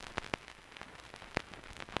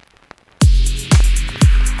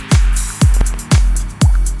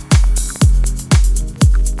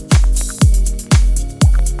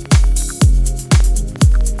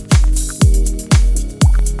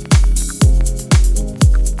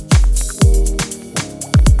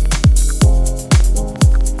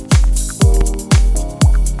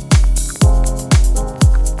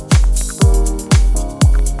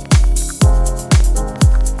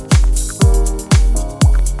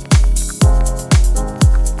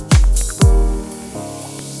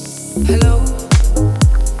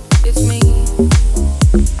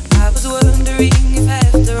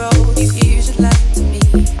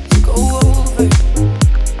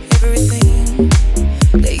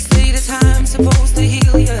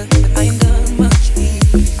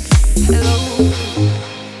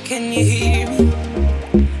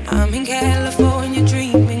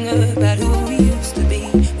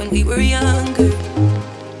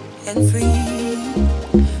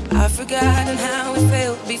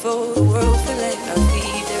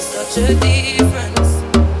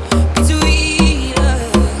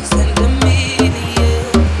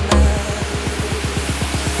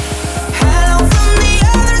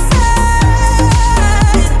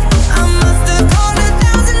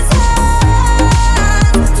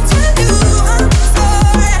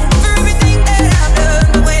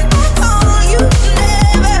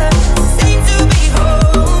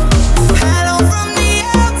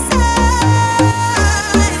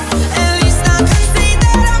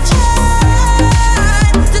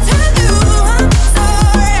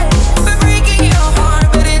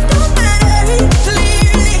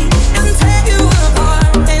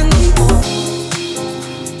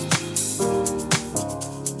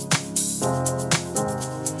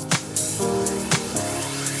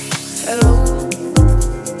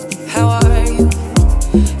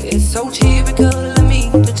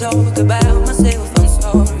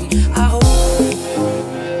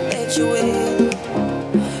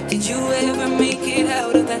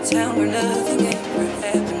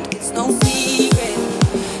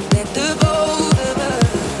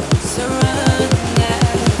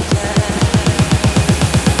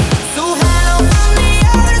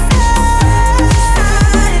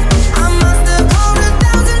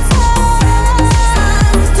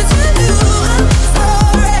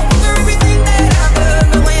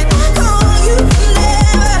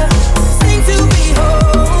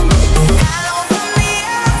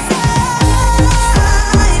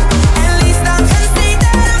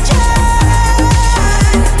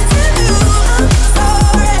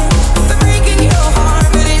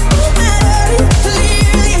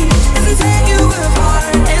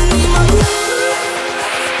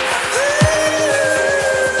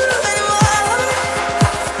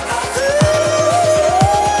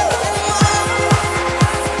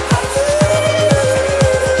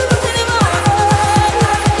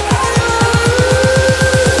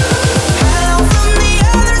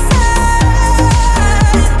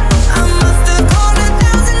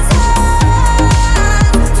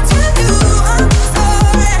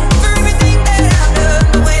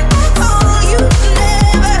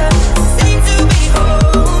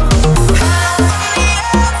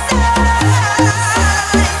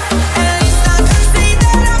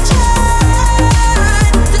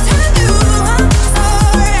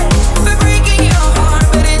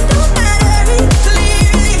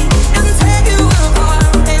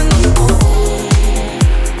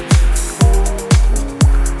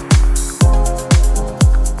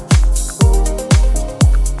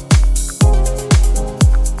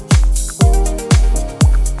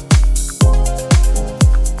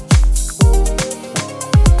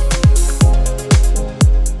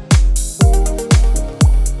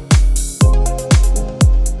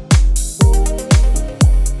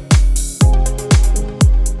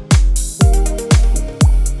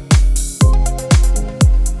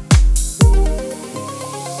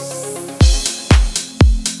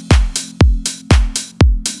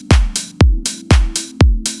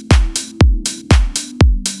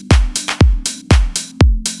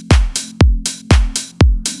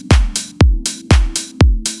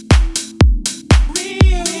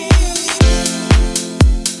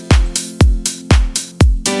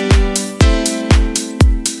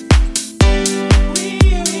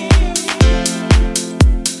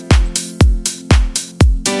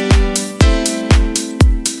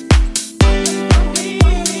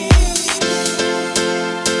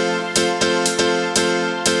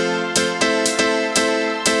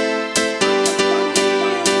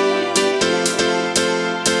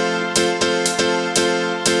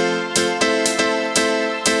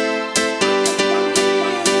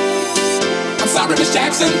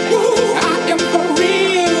Jackson. Ooh, I am for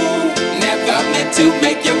real. Never meant to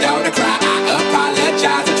make your daughter cry. I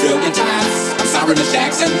apologize a trillion times. I'm sorry, Miss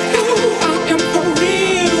Jackson. Ooh, I am for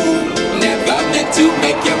real. Never meant to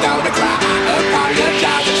make your daughter cry. I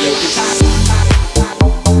apologize a trillion times.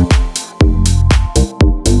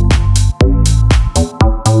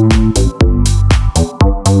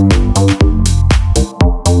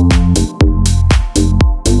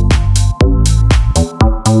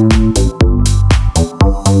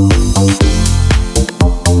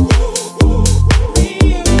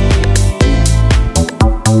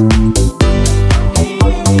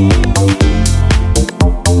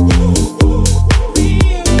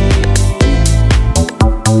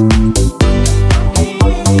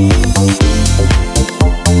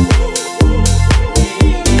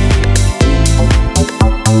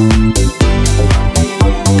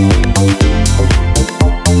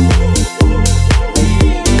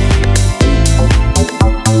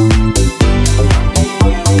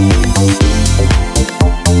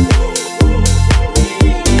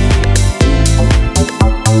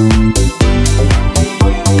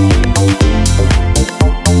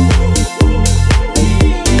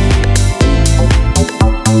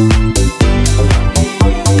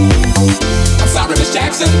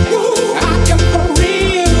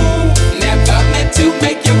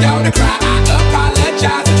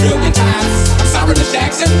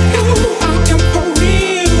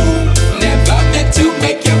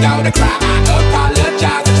 to cry. I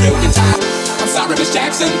apologize a trillion times. I'm sorry, Miss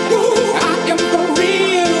Jackson. Ooh, I am for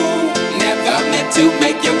real. Never meant to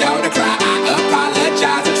make your daughter cry. I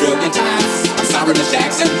apologize a trillion times. I'm sorry, Miss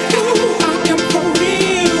Jackson. Ooh, I am for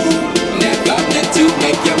real. Never meant to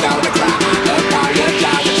make your daughter cry. I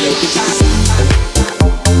apologize a trillion times.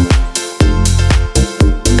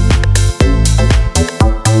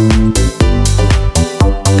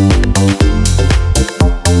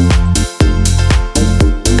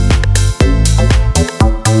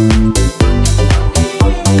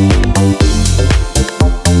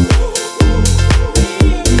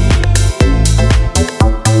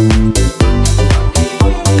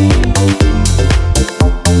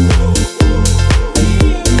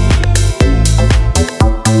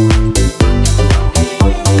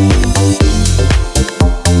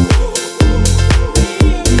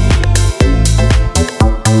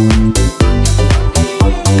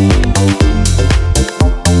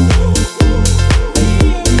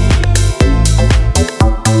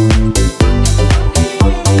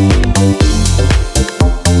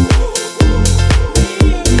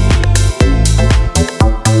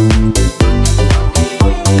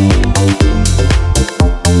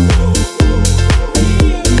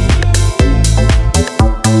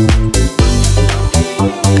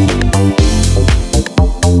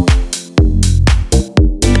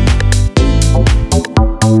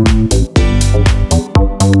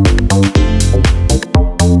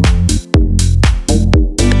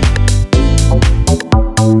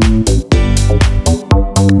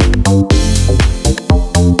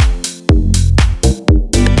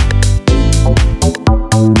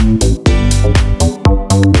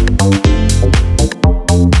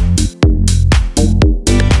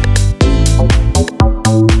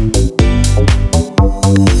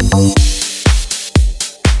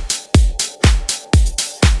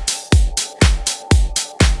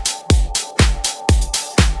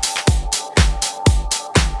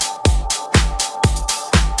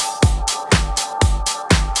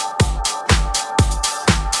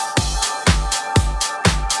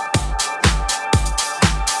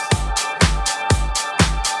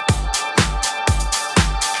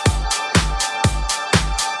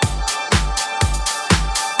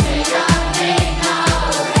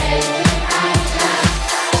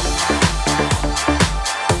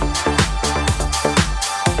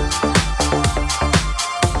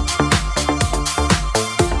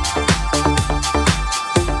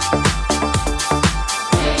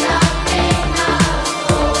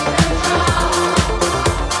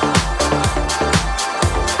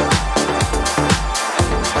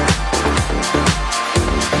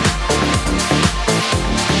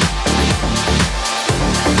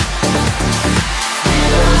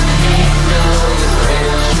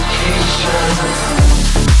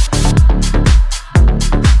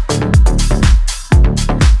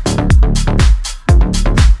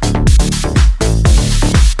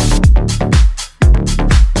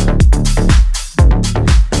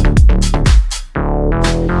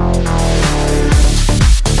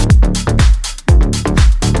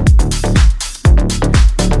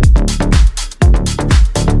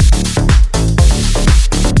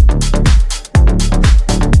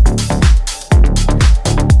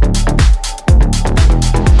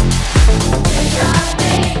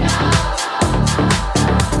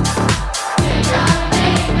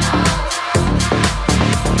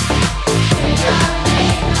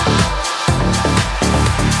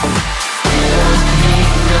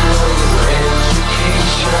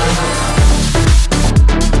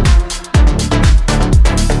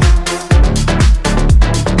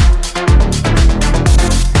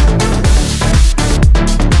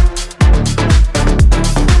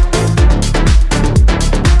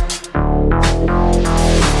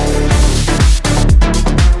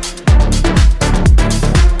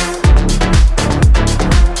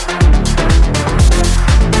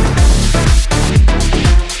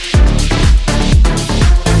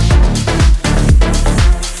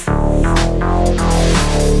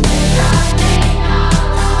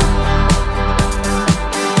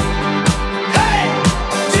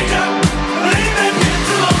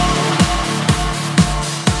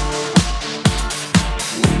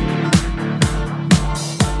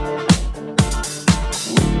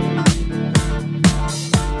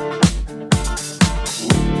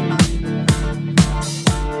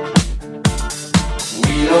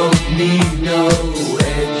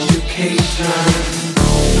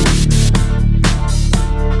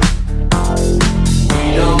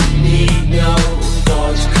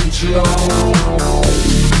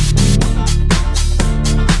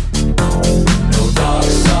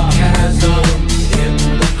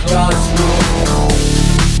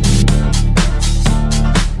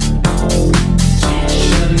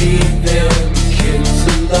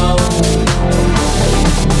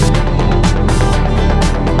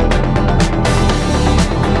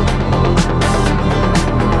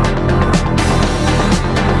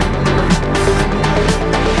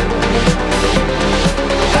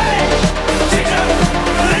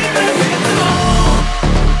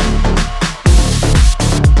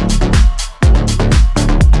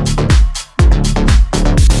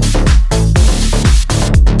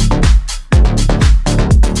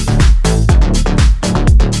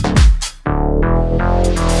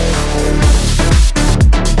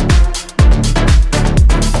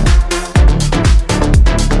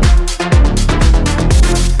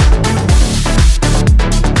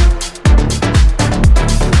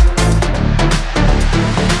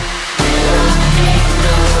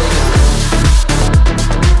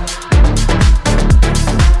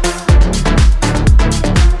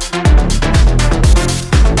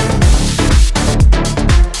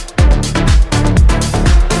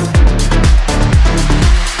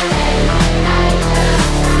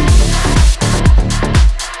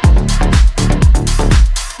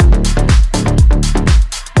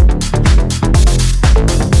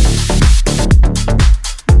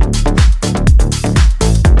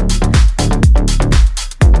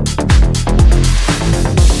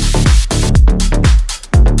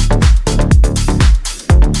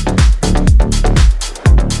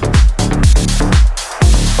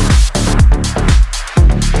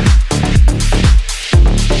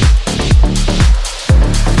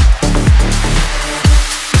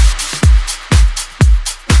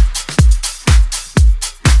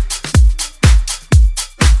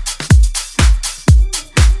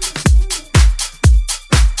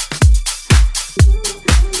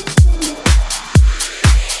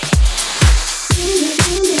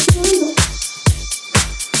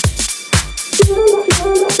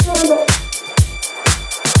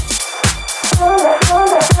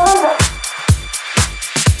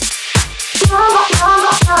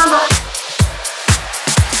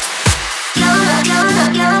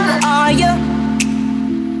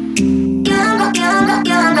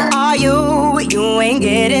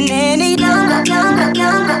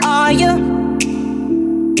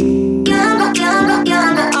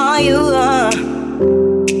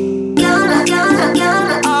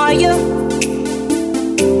 Are you?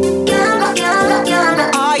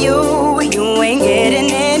 Are you? You ain't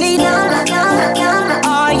getting any.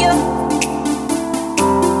 Are you?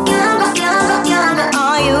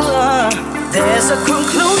 Are you? There's a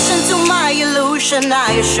conclusion to my illusion,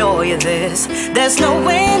 I assure you this. There's no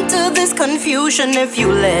end to this confusion if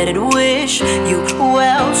you let it wish. You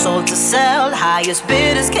well sold to sell, highest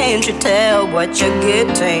bidders, can't you tell what you're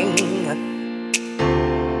getting?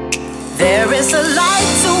 There is a light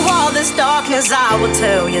to all this darkness, I will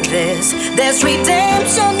tell you this. There's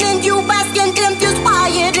redemption in you asking confused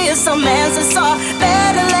why it is. Some answers are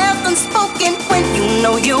better left unspoken when you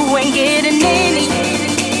know you ain't getting any.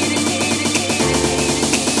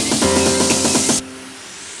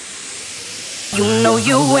 You know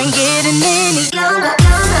you ain't getting any.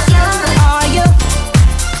 Are you?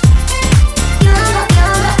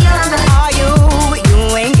 Are you?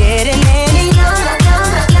 You ain't getting any.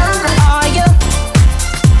 Are you? Are you?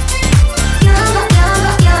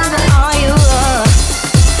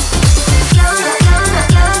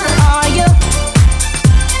 Are you?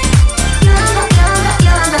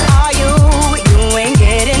 Are you? You ain't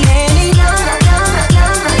getting any.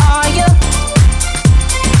 Are you?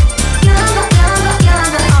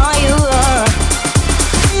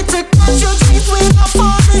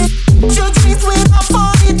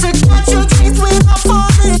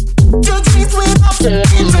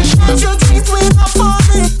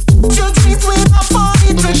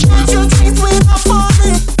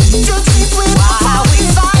 How we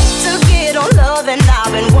fight to get on love, and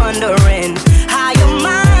I've been wondering how your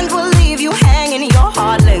mind will leave you hanging, your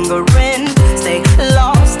heart lingering. Stay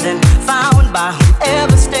lost and found by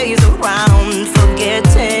whoever stays around,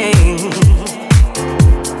 forgetting.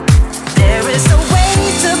 There is a way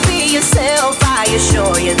to be yourself, I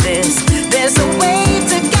assure you this. There's a way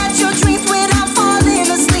to catch your dreams without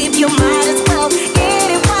falling asleep. You might as well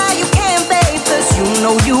get it while you can, babe, 'cause you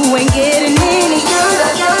know you ain't getting any.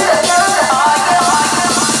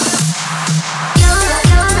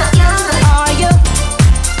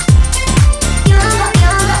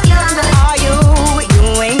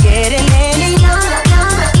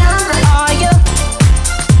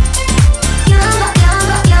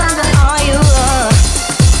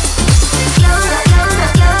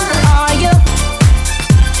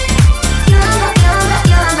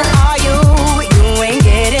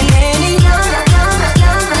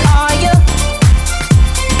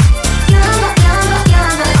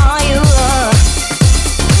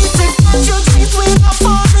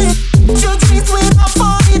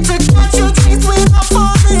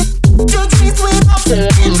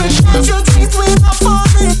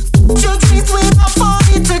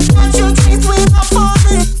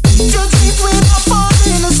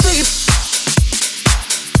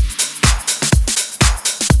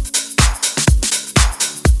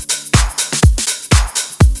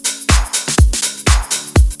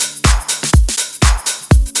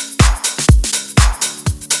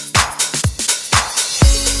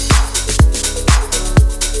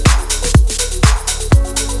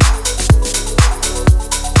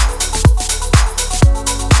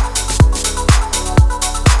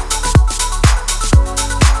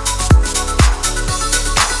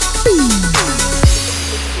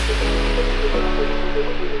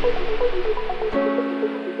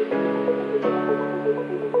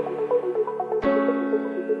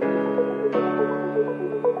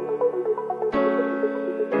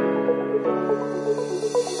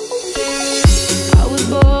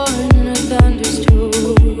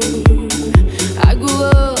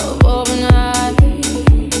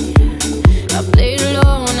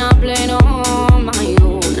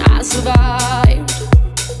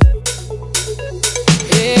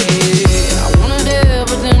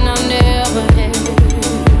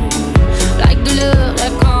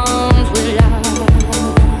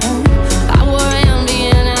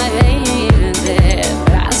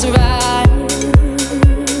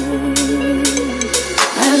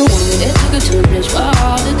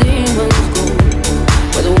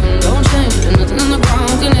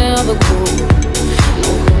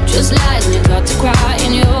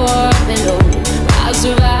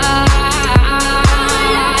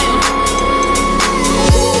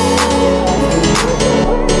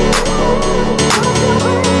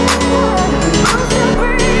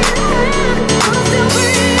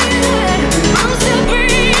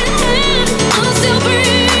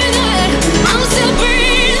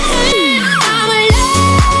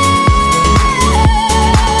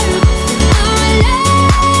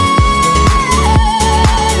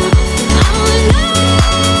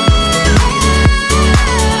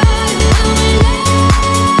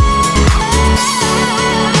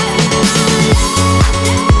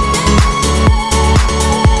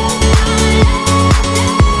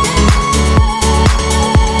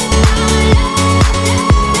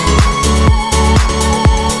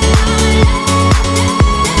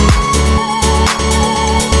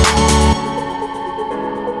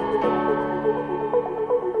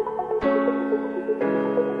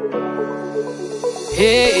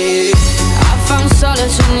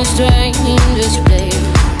 strangest place,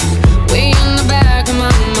 way in the back of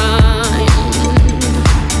my mind.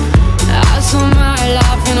 I saw my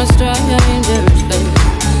life in a stranger's face,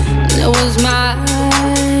 and it was mine.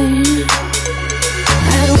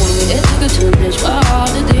 I had a woman that took it to a place where all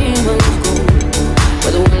the demons go,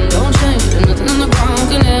 where the wind don't change and nothing on the ground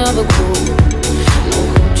can ever grow. No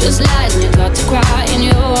hope, just lies and you're taught to cry in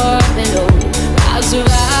your pillow. I'll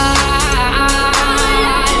survive.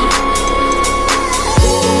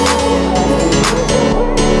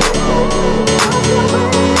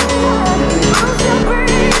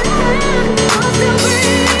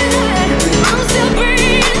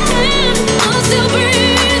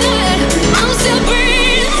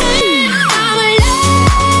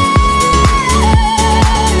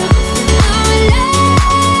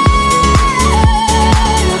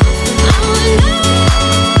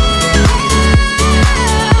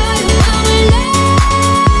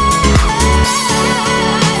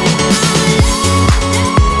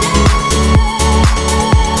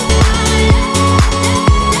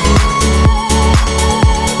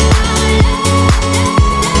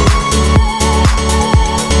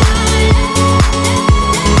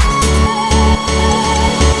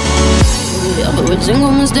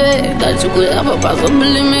 Single mistake that you could ever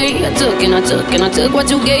possibly make. I took and I took and I took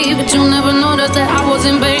what you gave, but you never noticed that I was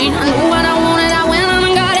in pain. I knew what I wanted, I went on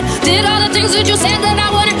and got it. Did all the things that you said that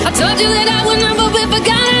I wouldn't. I told you that I would never be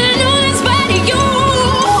forgotten. I know that's right of you.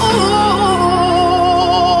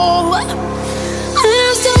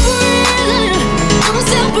 I'm still breathing, I'm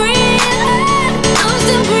still breathing, I'm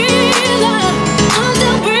still breathing, I'm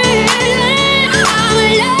still breathing. I'm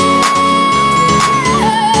alive.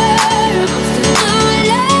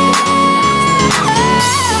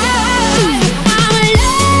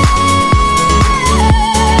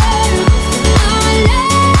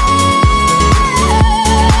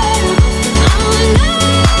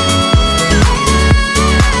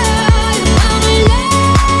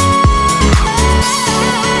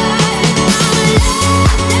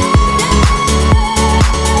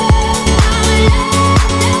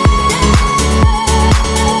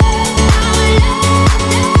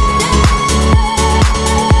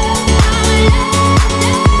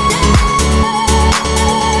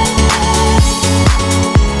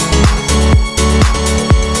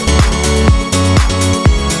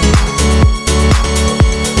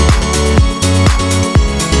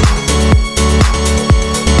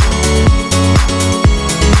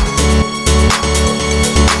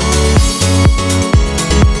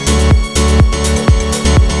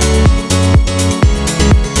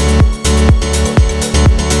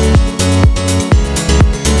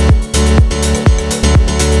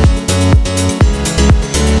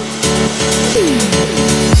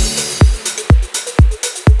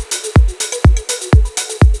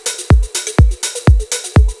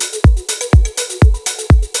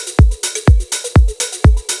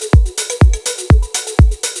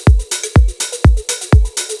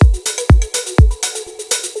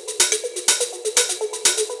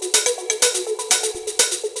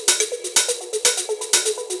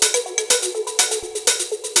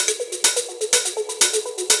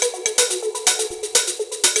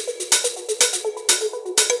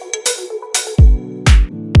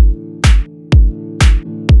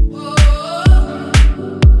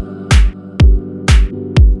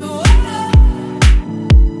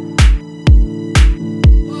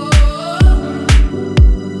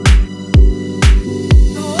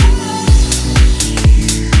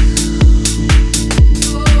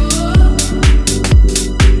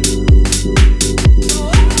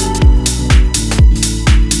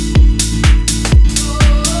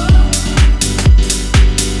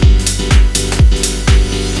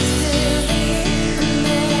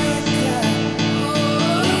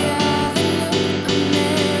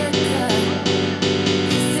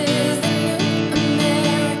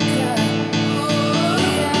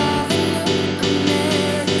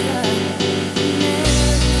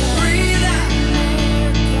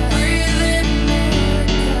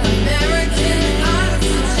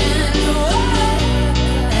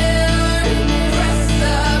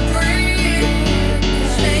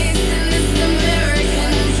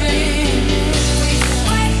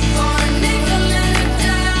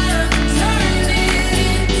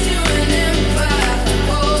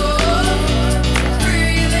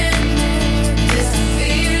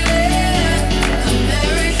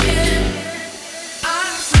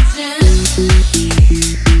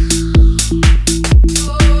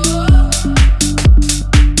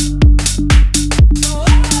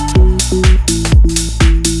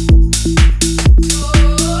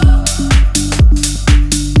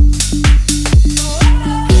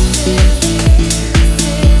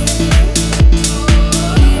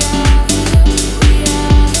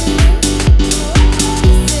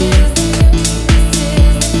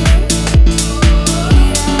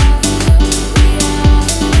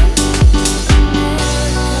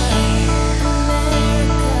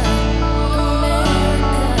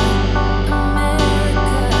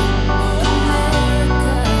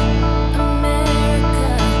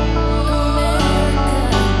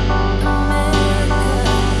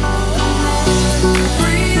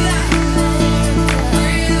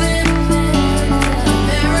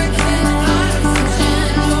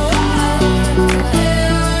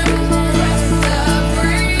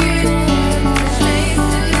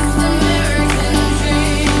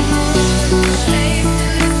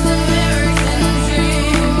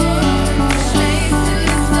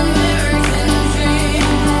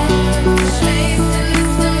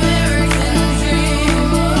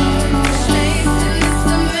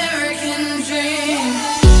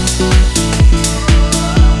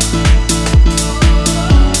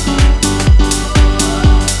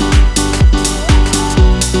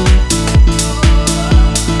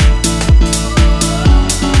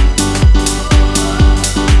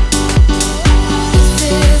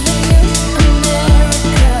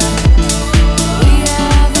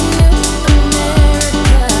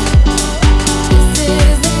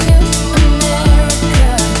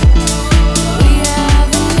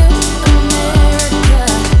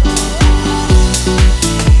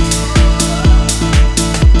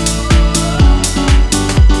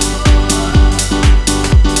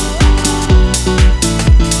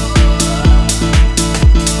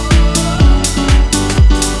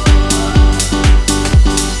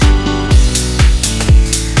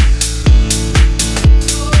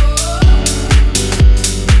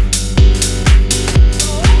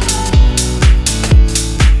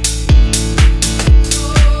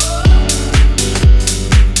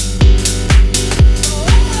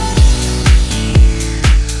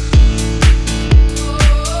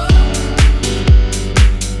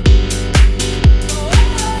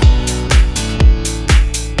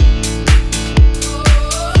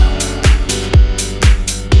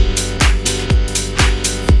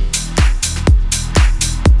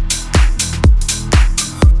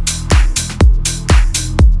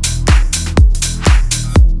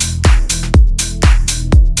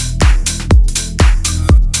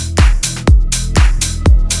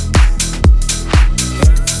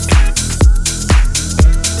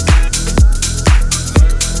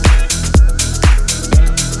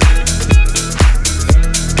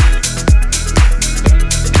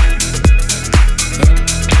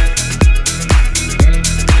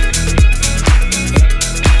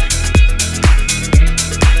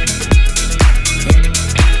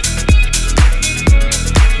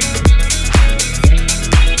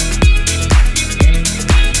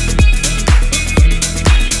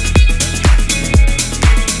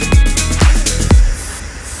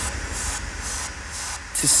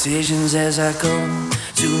 Decisions as I go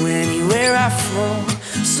to anywhere I flow.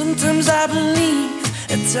 Sometimes I believe,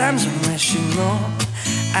 at times I'm rational.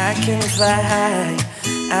 I can fly high,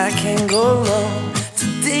 I can go low.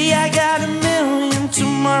 Today I got a million,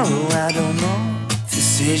 tomorrow I don't know.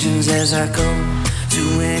 Decisions as I go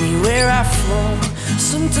to anywhere I flow.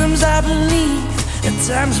 Sometimes I believe, at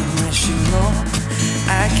times I'm rational.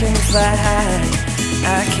 I can fly high,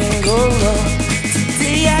 I can go low.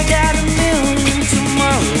 Today I got a million,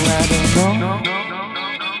 tomorrow I don't know.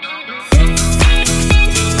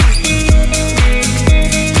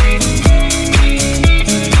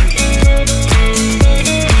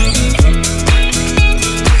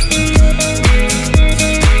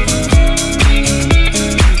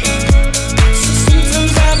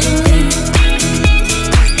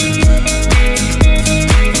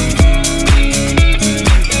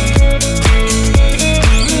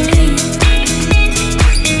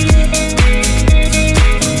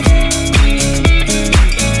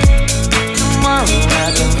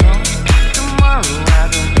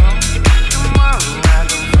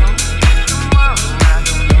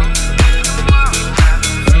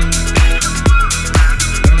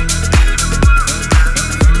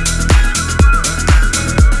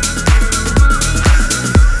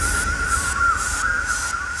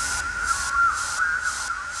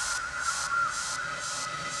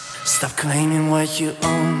 Stop claiming what you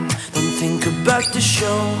own. Don't think about the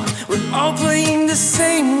show. We're all playing the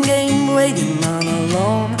same game, waiting on a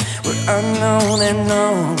loan. We're unknown and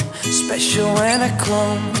known, special and a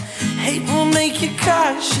clone. Hate will make you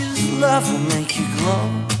cautious, love will make you glow.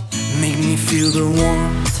 Make me feel the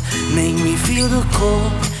warmth, make me feel the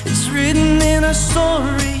cold. It's written in our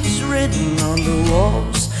stories, written on the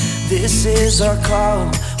walls. This is our call,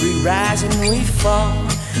 we rise and we fall.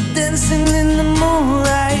 Dancing in the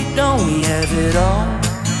moonlight, don't we have it all?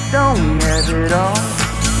 Don't we have it all?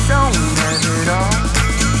 Don't we have it all?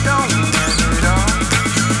 Don't we have it all?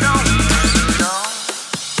 Don't we have it all?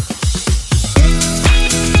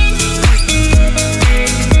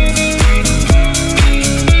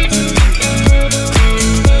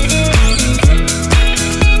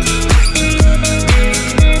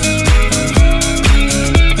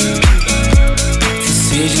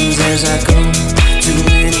 Decisions as I go to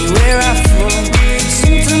anywhere I flow.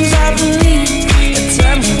 Sometimes I believe, at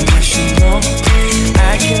times I'm rational.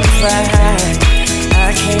 I can fly high,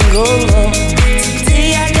 I can go low.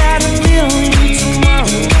 Today I got a million,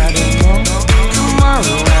 tomorrow I don't know.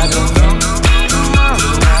 Tomorrow I don't know.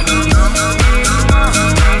 Tomorrow I don't know.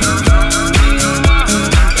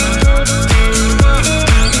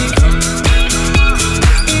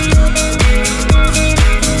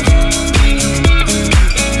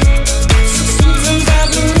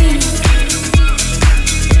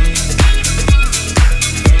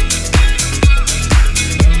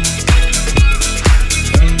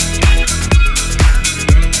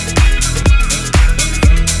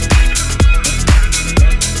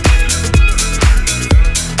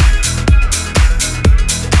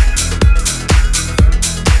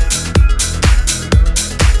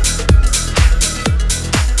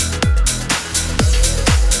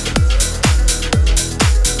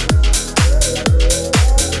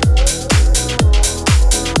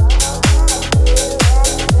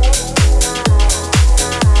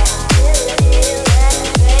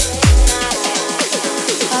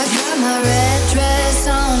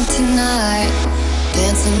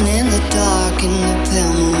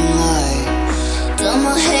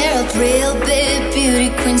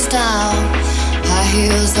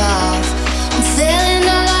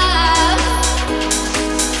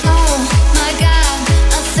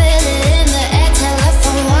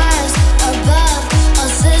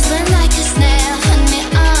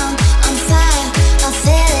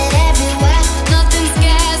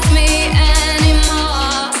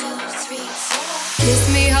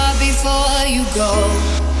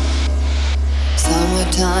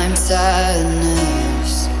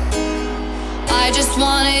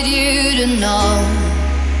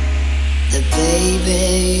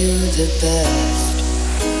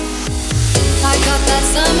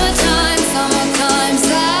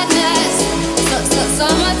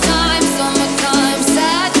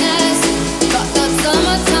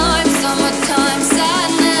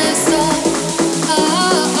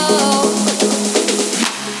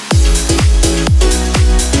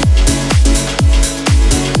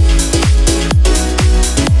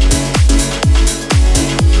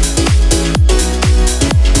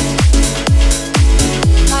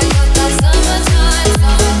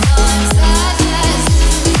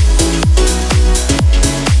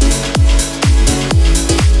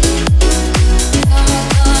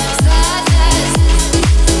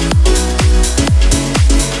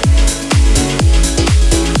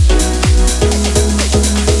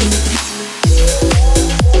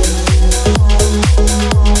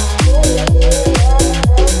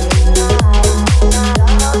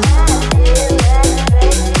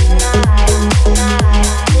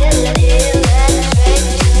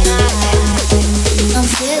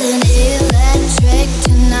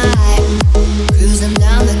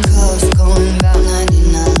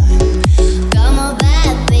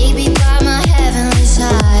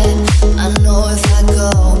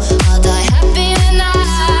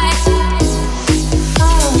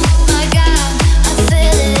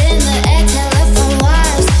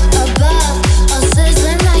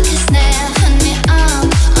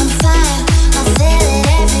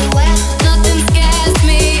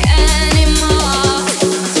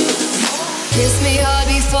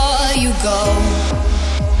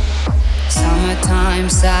 summertime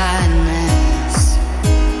sadness.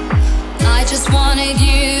 I just wanted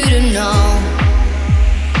you to know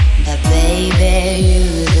that baby,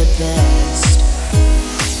 you're the best.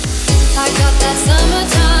 I got that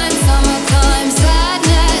summertime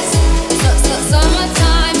sadness.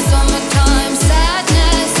 Summertime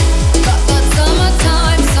sadness. Got that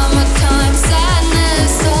summertime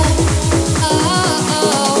sadness. Oh, oh,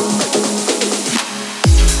 oh.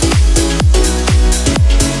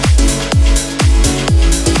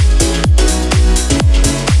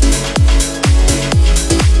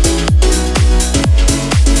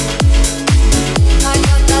 I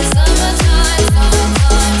got that summertime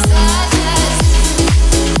sadness.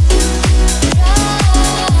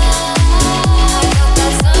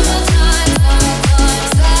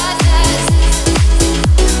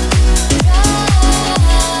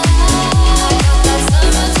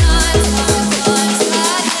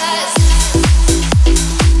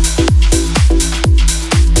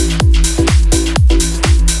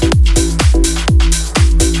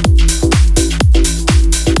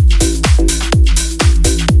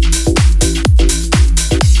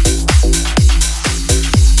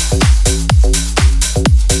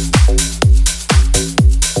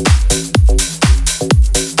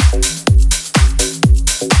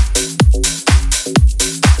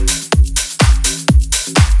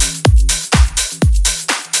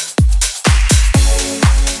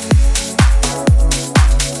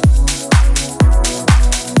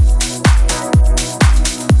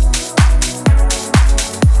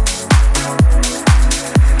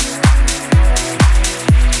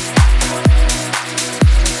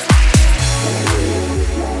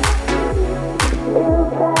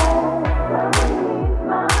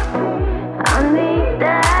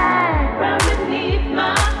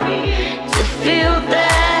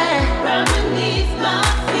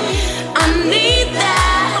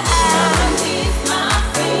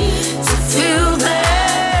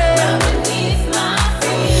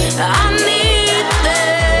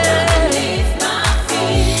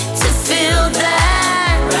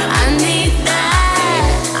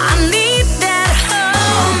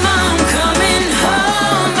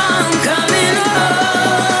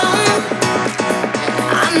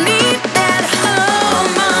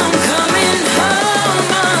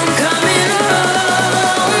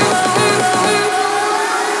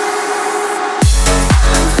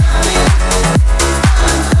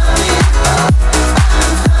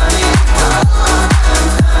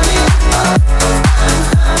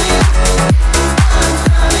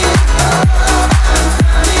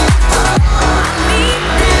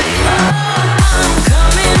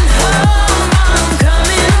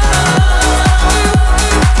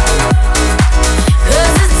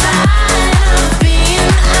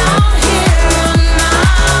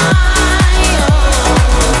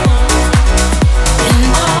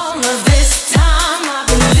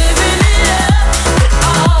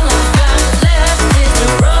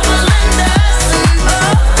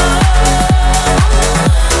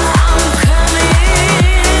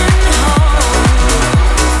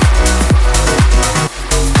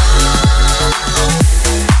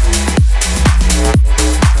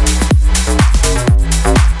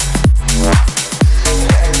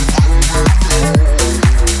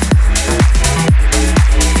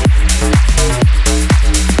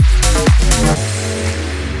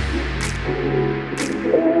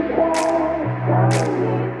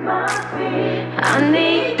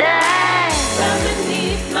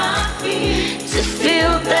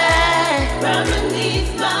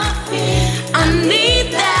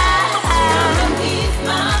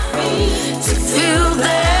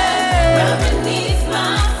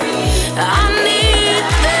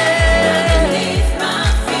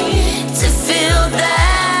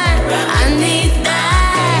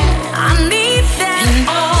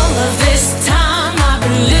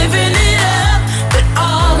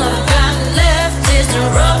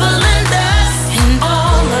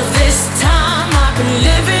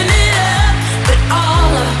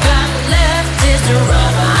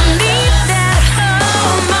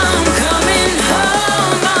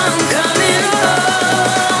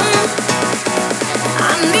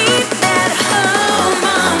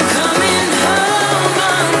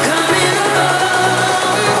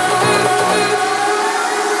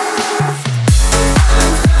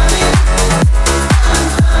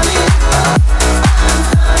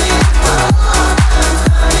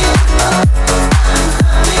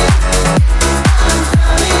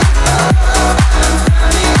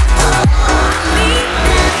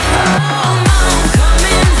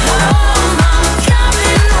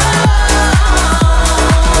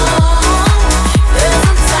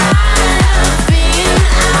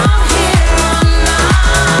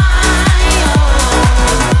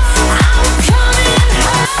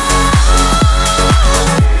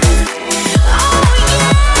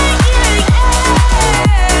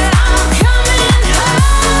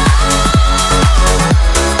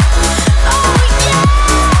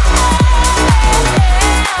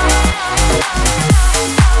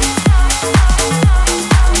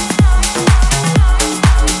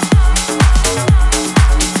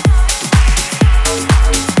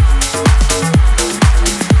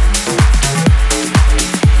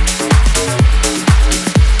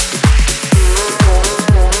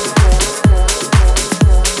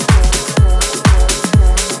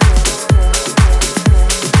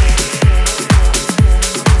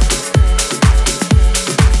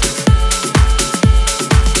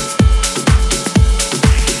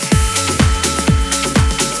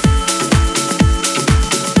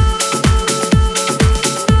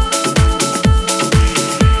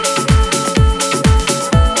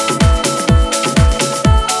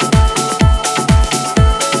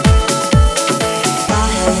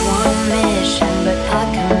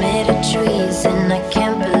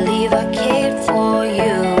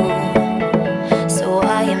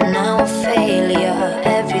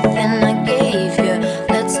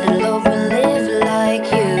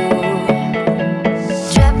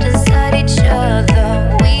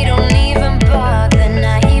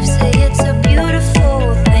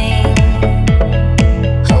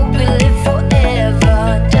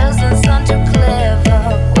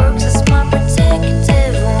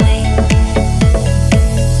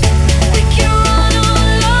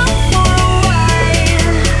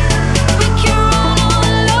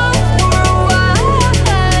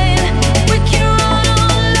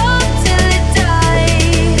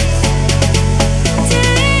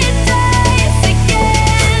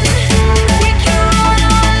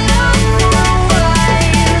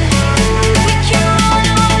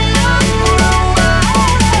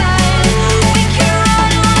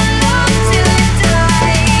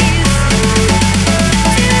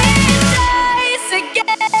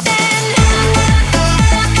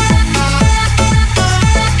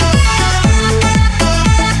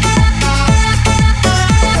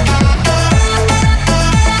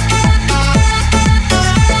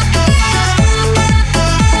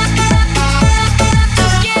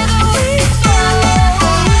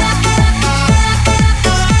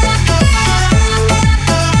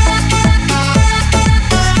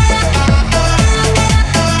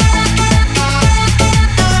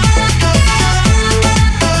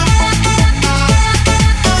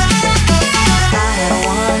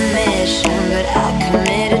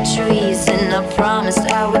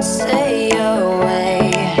 stay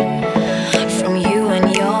away from you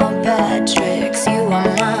and your bad tricks. You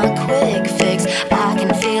are my quick fix. I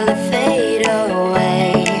can feel it fade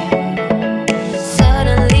away.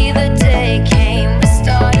 Suddenly the day came. We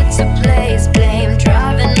started to place blame,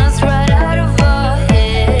 driving us right out of our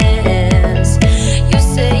heads. You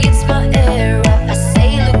say it's my error. I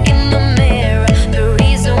say look in the mirror. The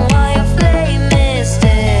reason why our flame is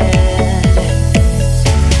dead.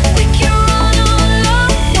 We can run on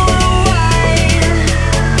love for a while.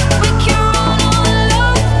 We can run on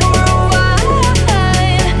love for a while.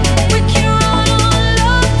 We can run on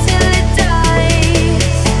love till it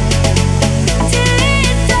dies. Till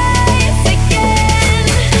it dies again.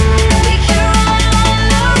 We can run on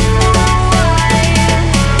love for a while.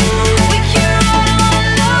 We can run on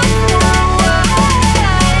love for a while.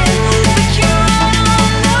 We can run on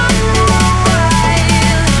love for a while.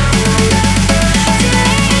 Till it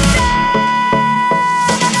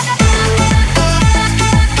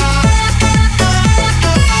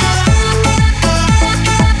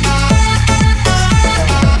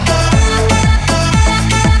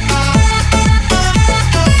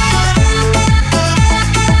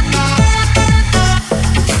always go back to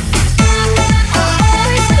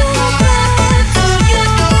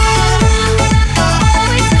you.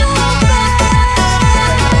 Always go back.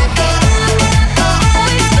 Always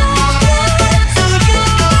go back to you.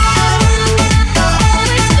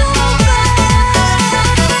 Always go back.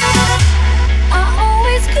 I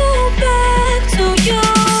always go back to you.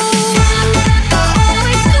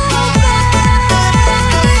 Always go back.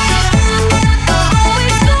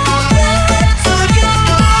 Always go back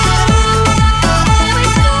to you.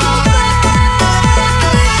 Always go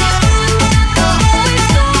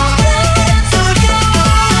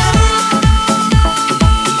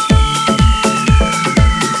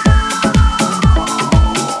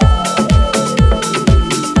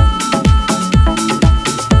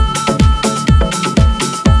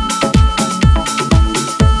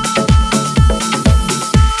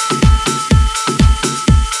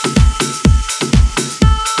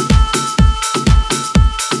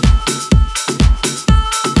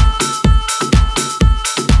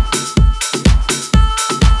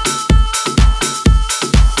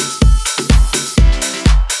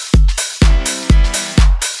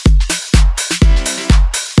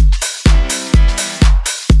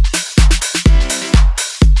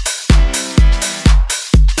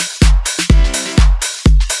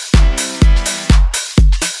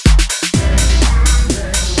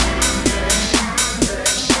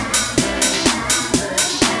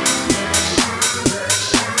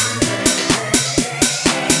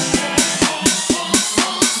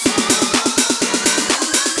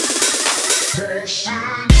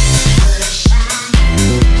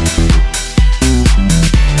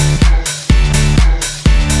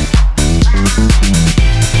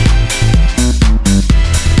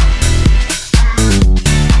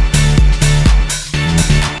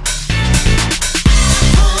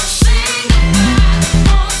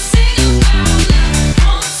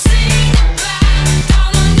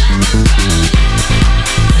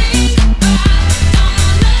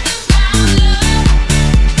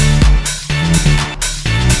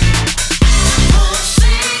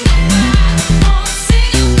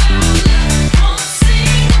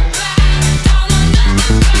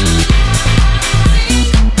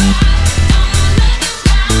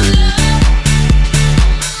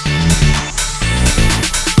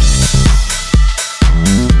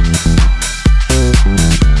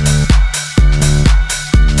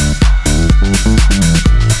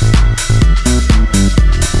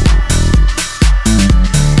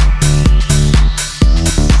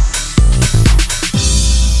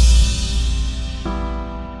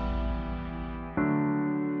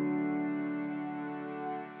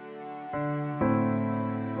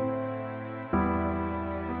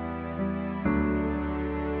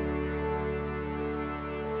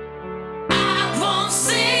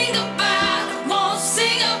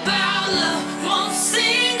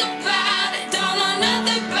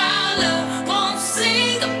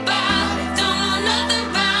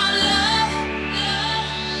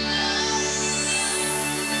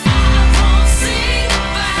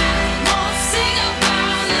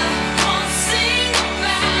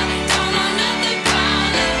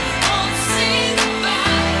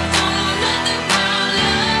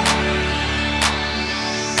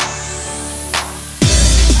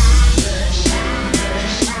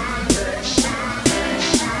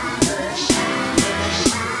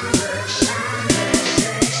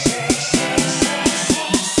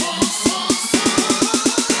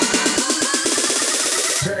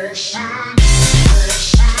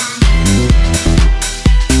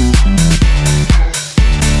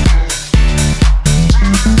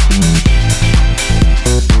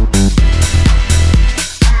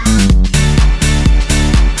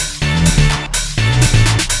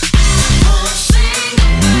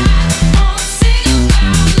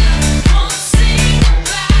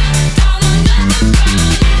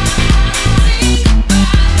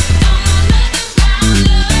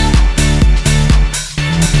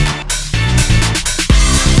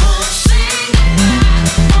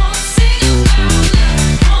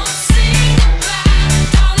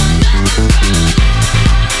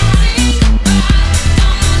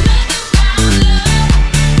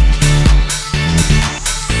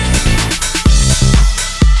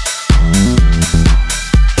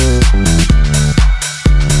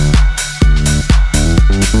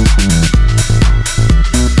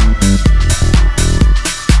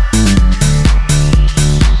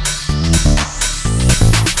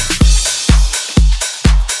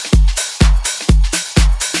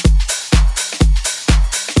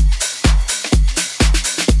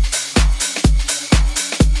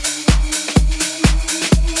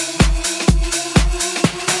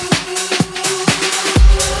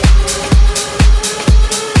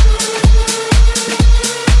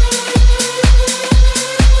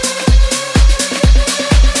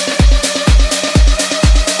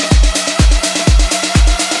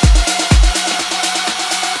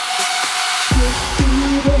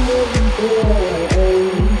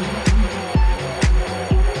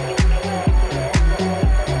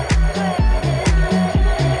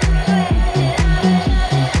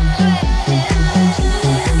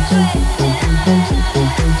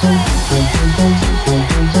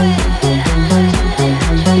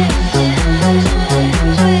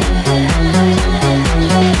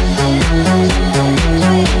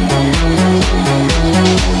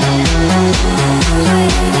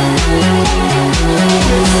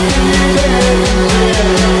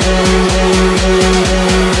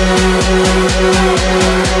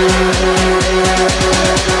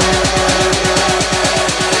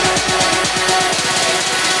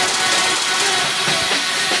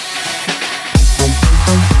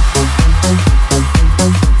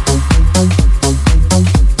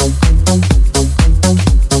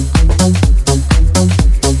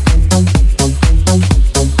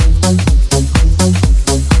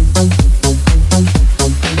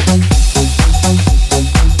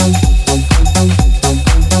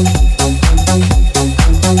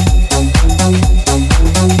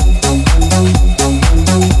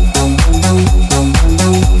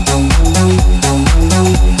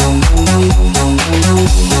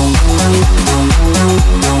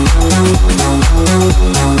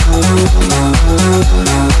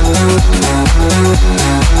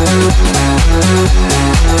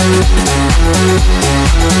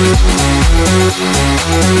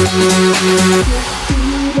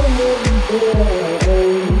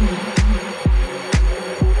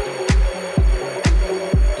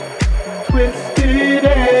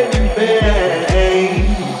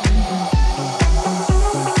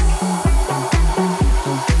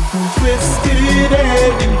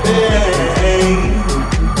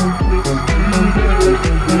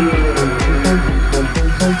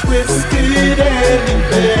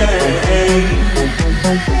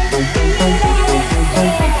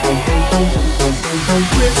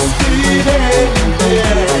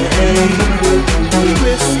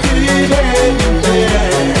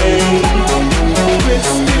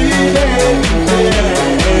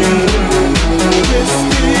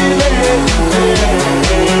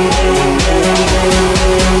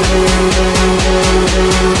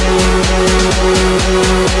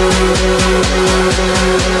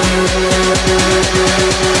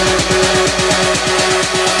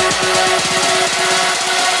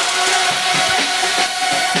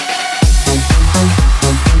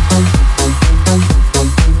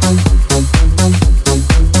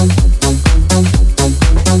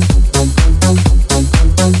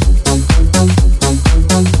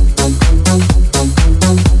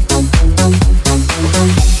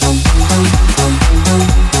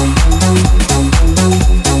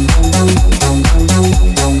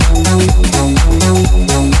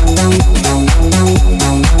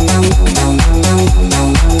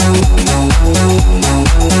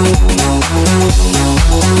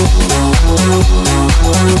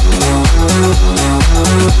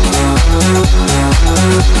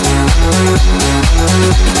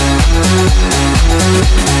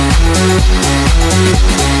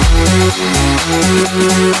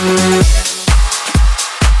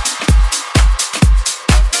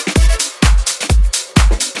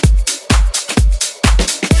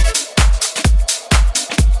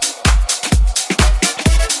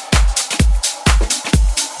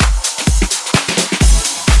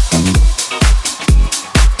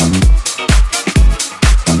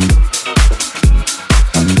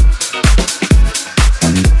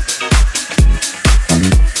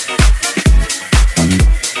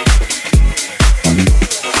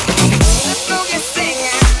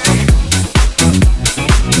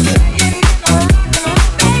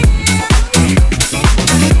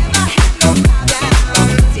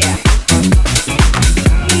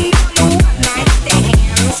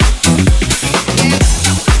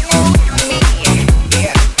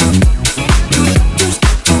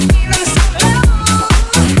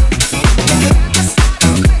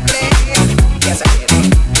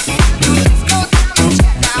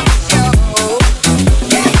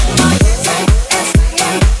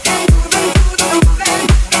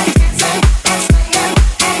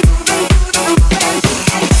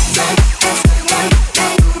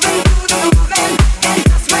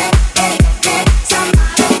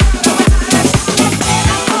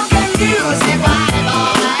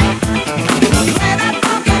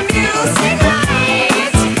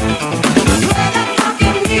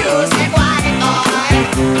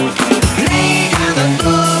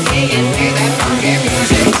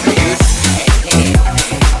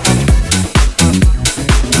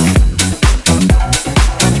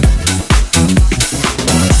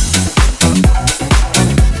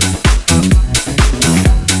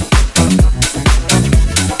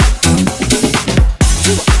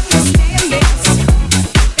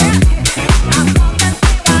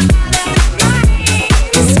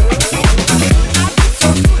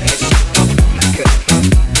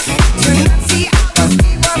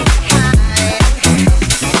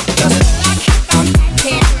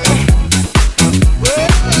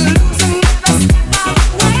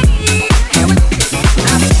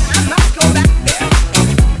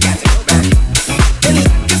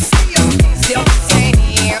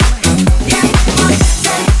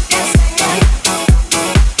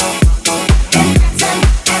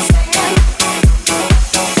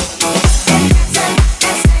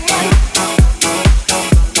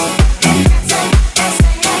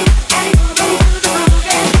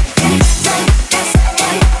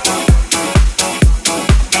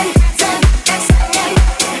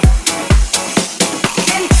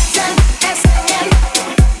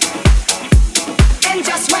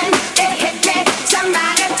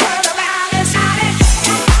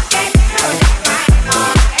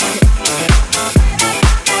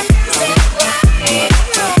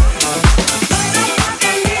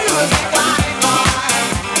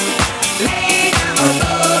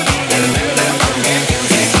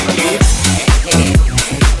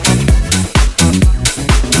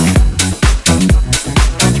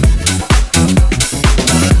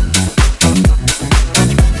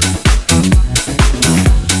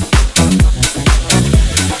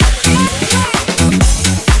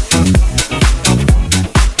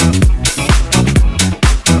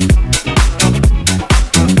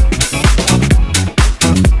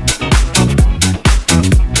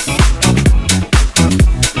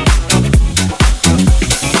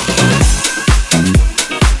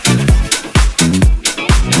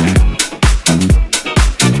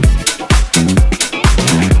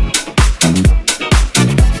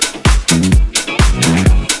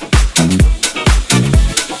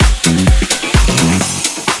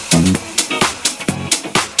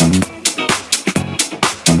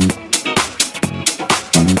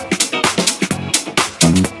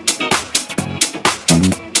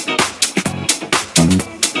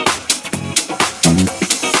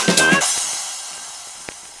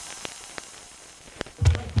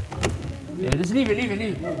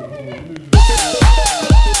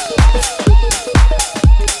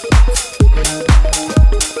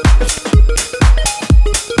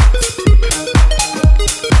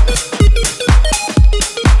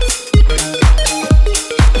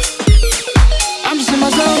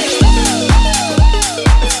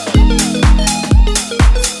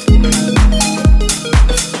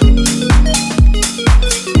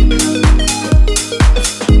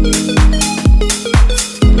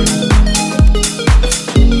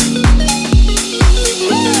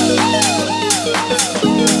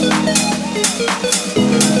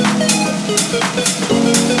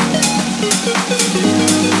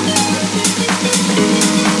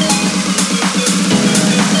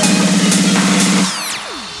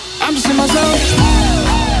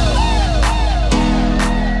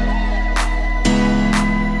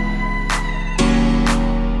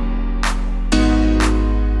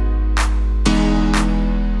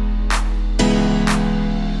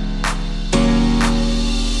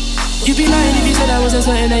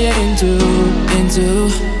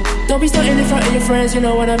You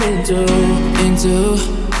know what I'm into.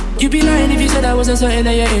 You'd be lying if you said I wasn't something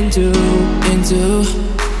that you're into.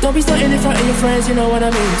 Don't be starting in front of your friends, you know what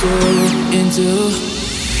I'm into.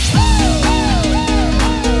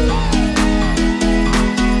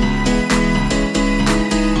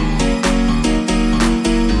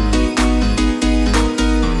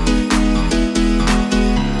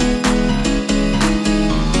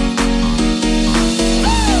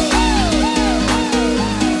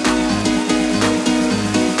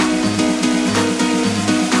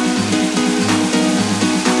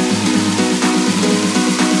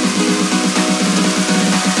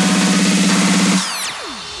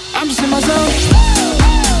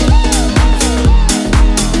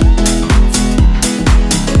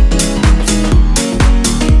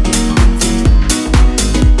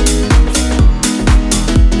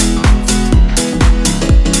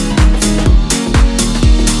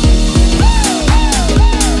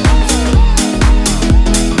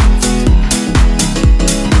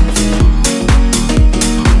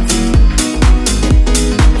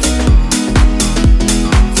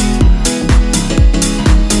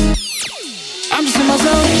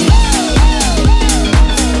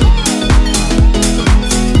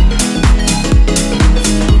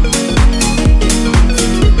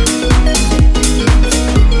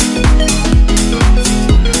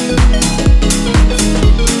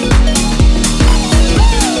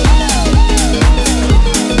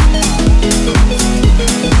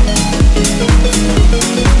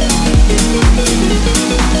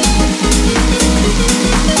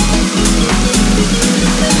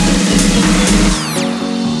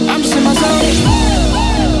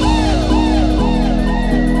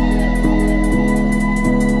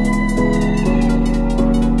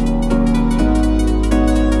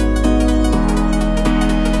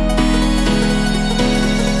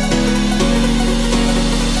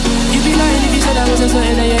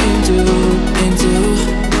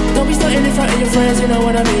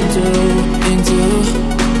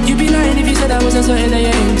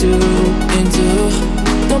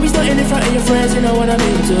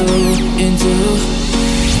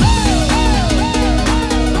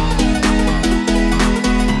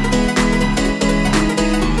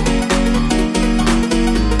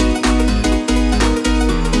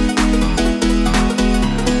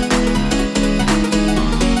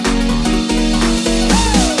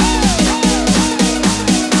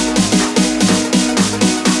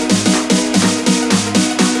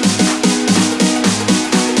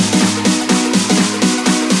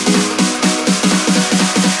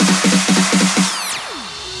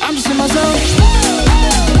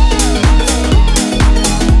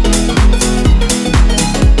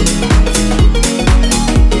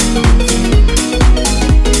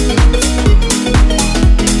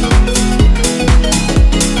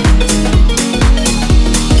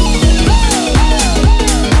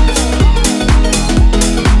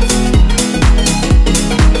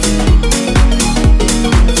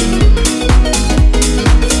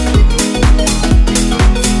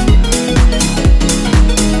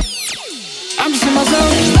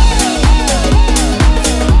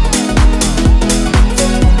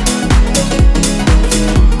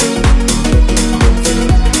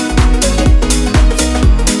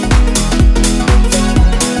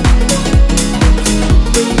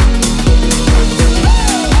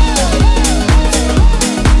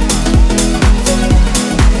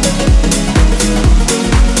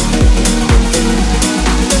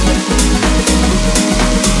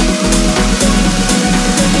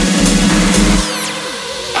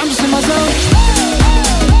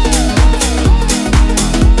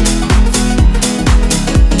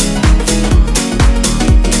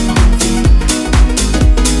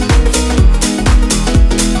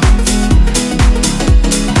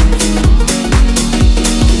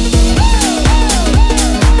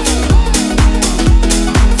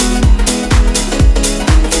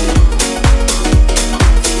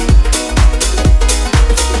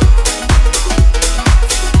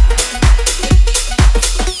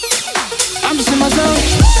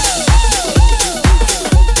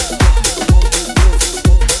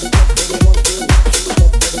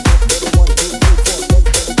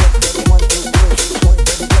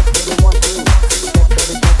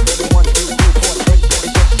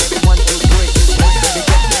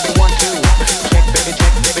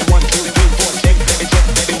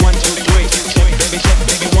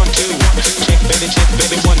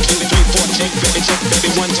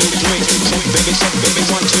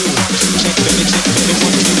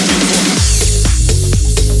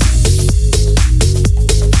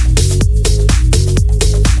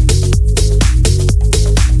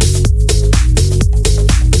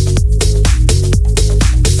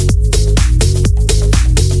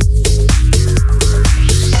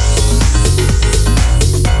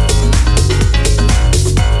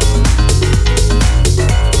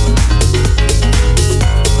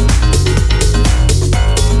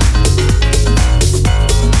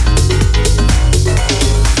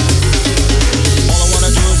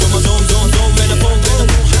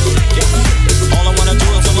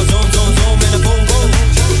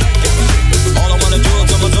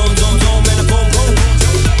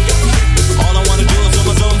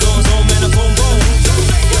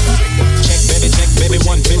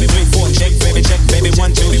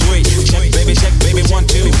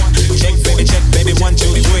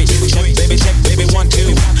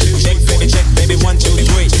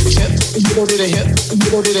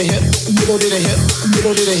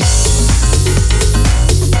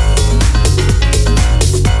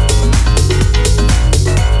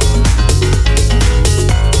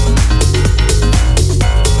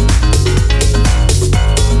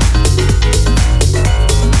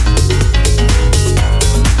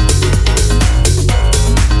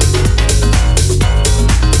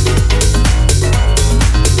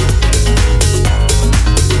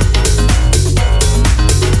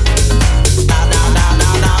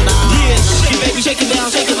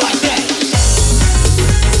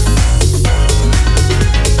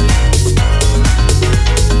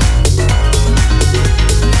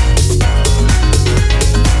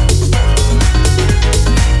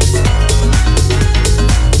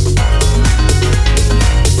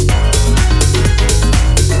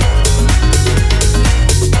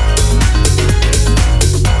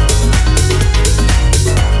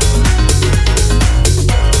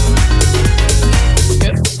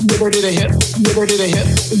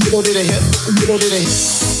 go to the hip, you go to the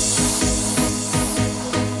hip.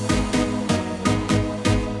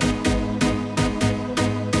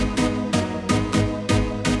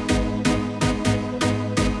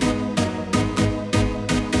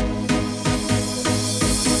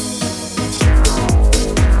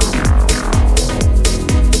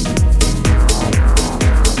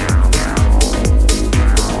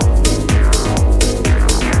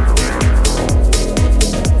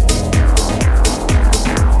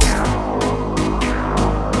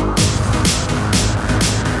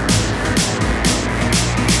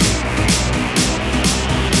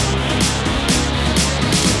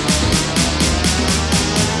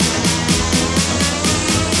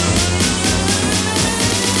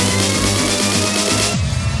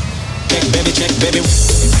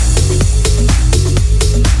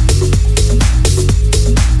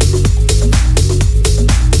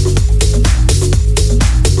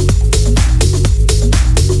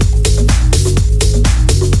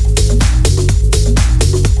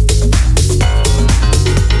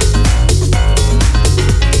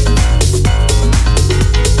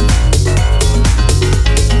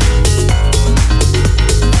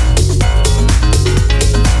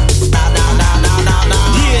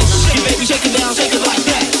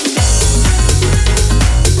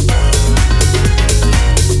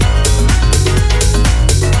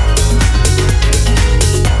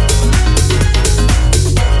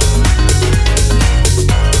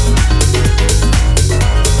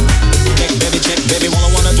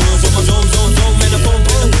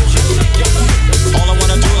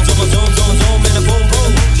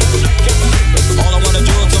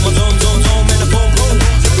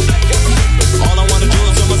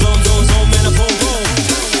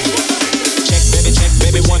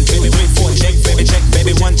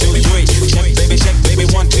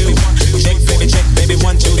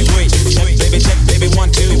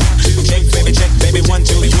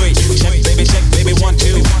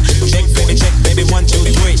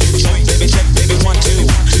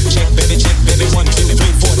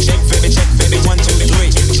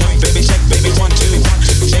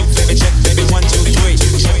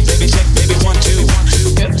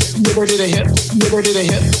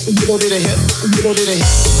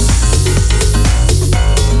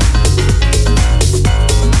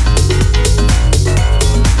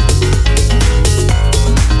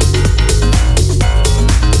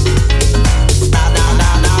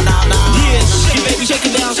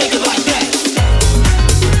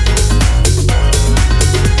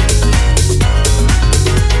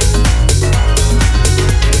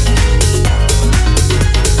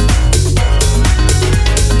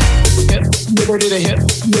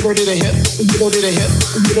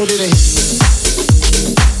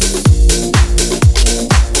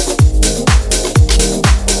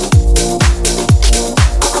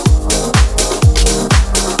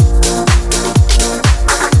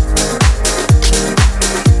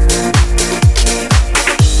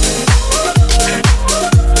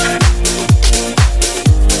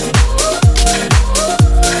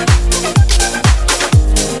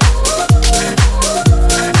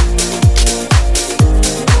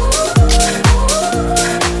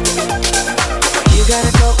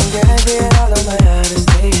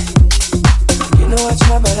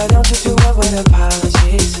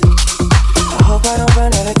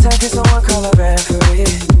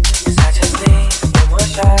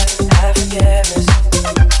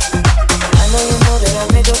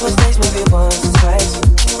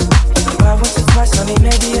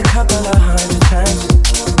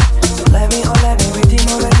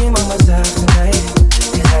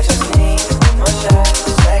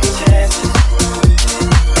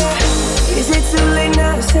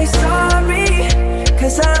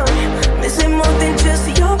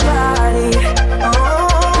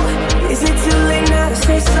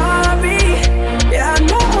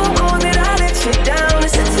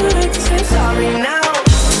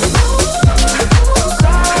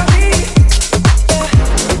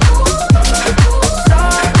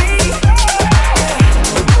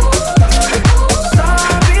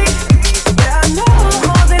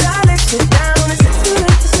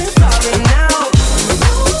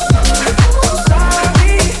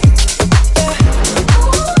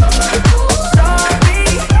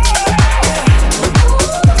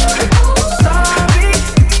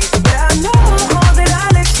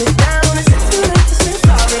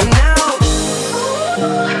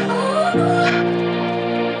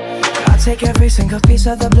 take every single piece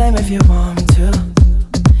of the blame if you want me to.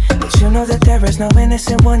 But you know that there is no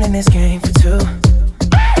innocent one in this game for two.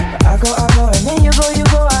 But I go, and then you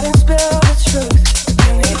go out and spill the truth.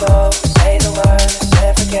 Can we both say the words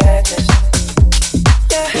and forget this?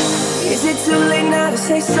 Yeah, too late now to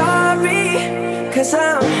say sorry? 'Cause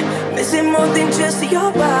I'm missing more than just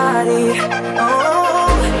your body.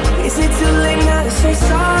 Oh, is it too late now to say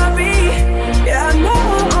sorry? Yeah, I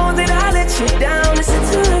know that I let you down. Is it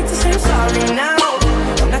too late to say sorry now?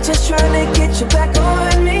 I'm not just trying to get you back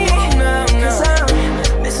on me. 'Cause I'm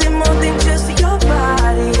missing more than just your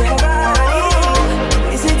body.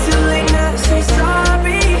 Is it too late now to say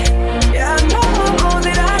sorry? Yeah, I know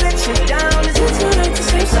that I let you down. Is it too late to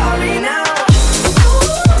say sorry now?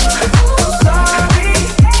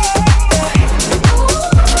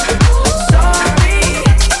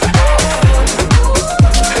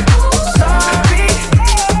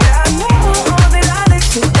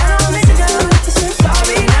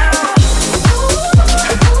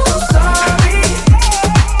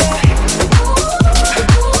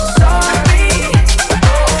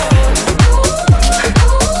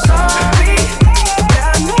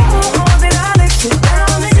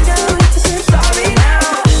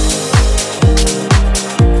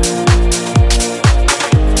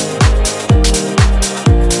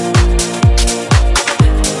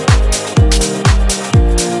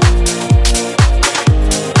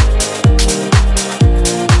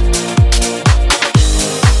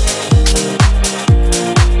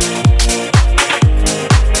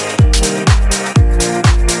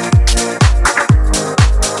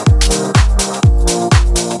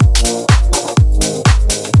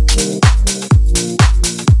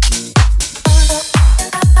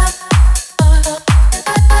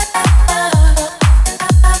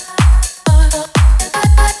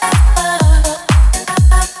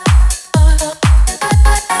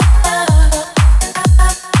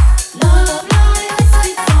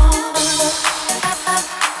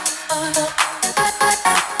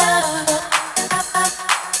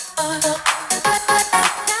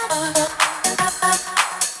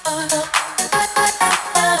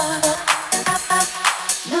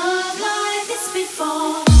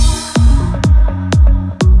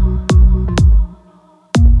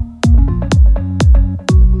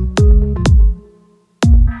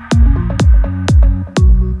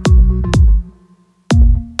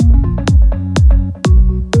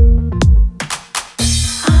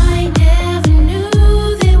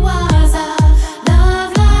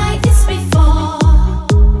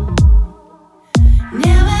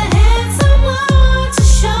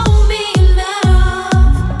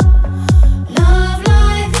 Love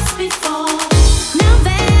like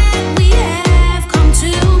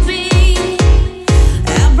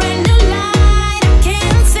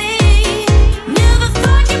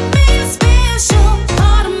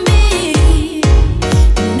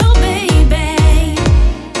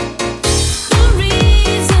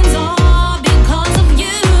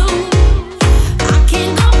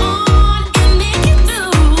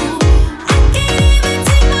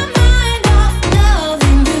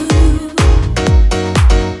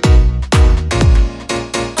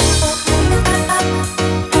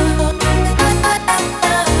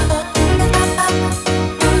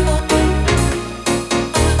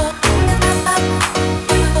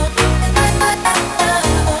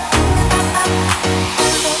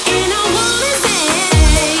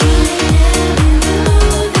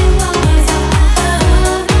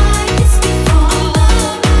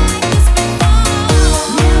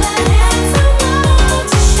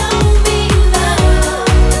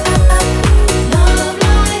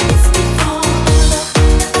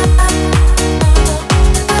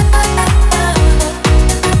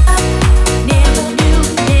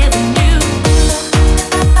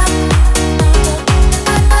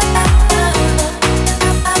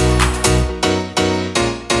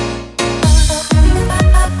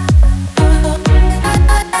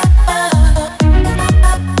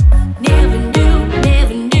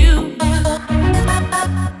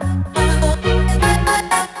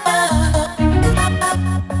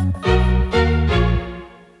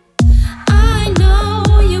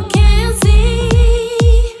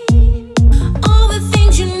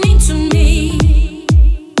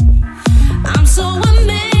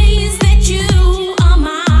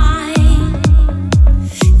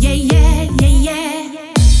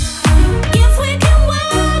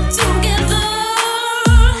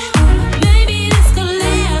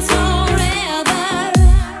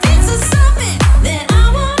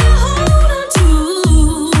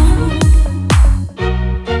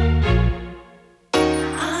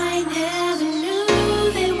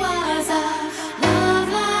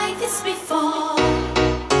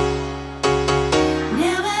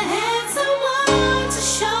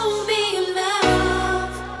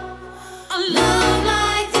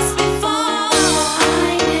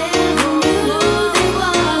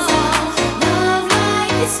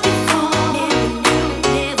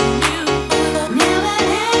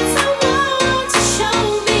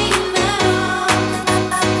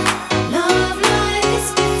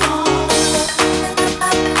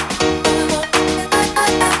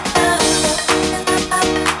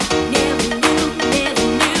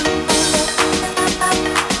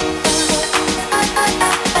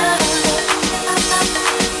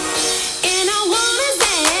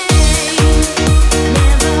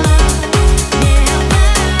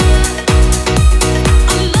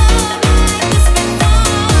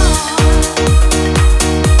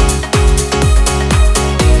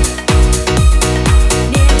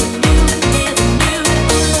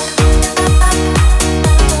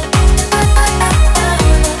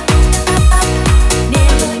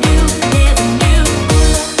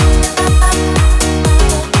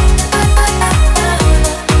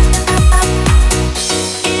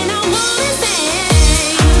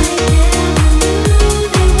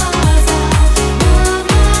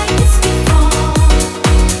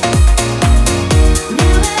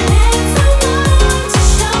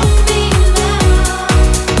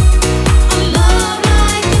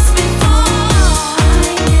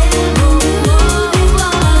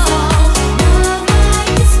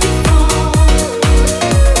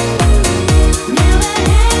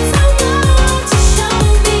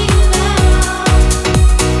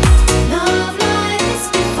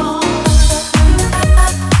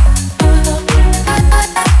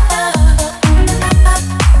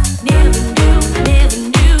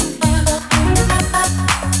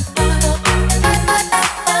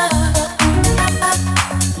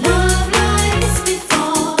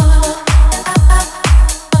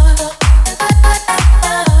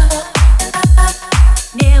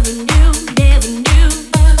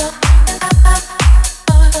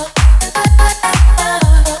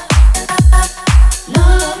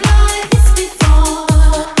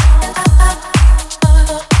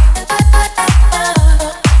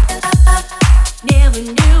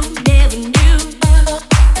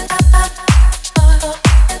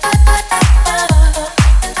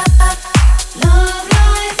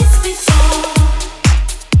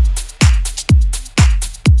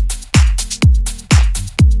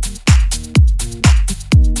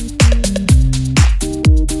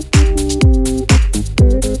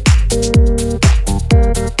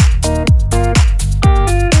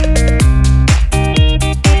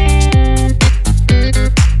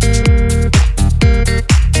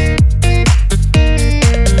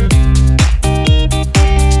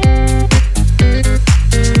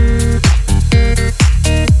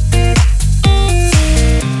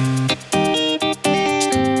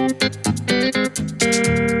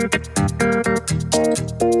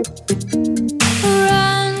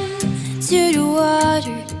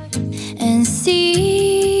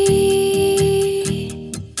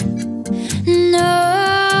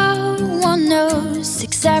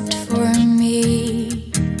except for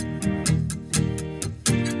me.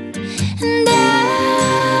 And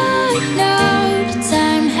I know the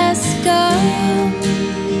time has come,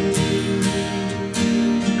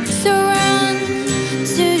 so run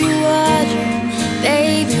to the water,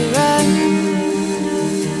 baby, run.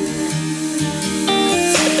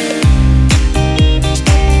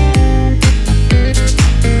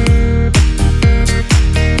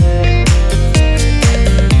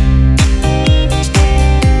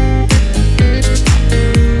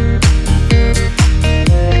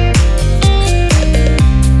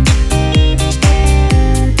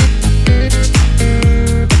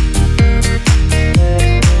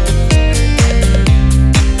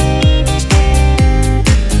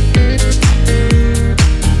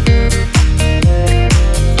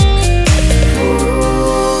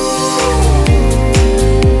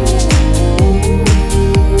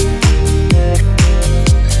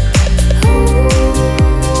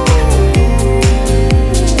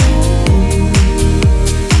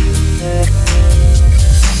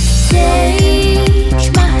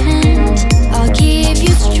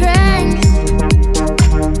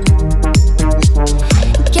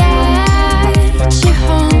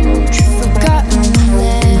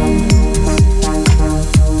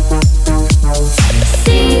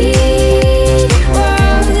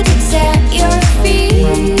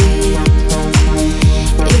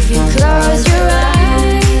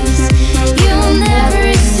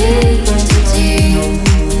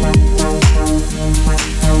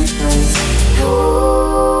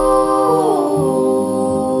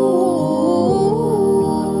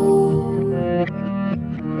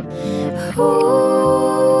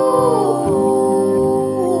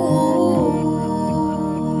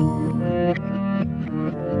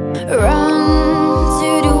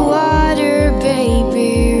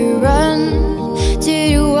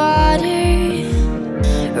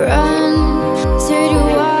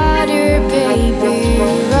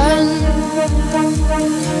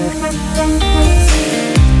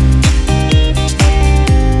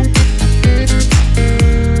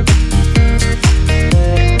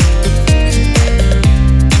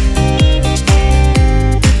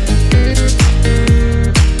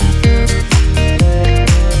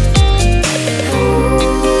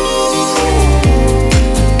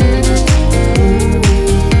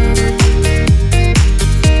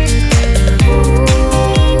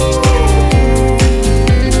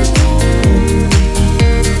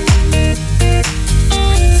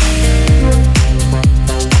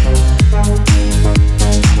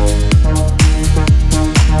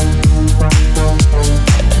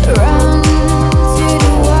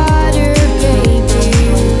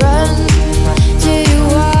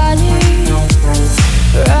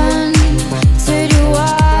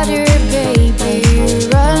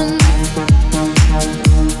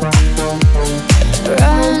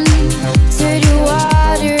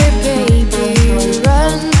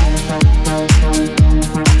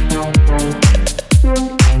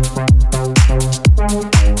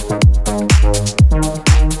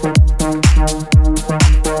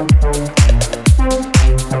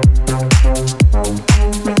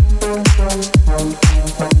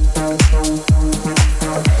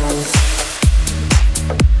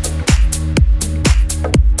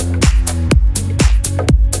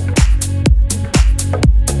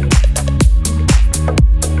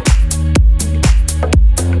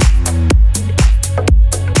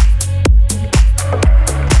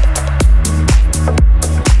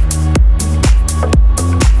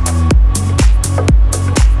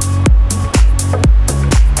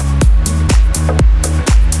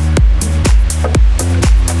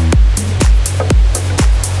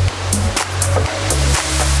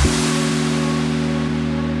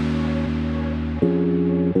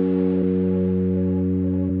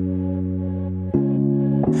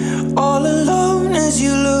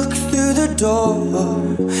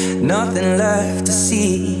 Nothing left to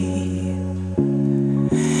see.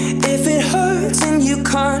 If it hurts and you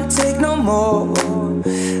can't take no more,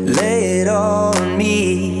 lay it all on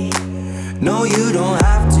me. No, you don't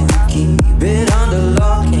have to keep it under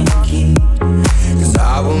lock and key, 'cause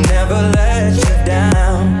I will never let you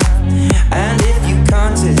down. And if you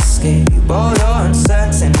can't escape all your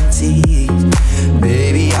uncertainties,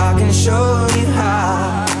 baby, I can show you how.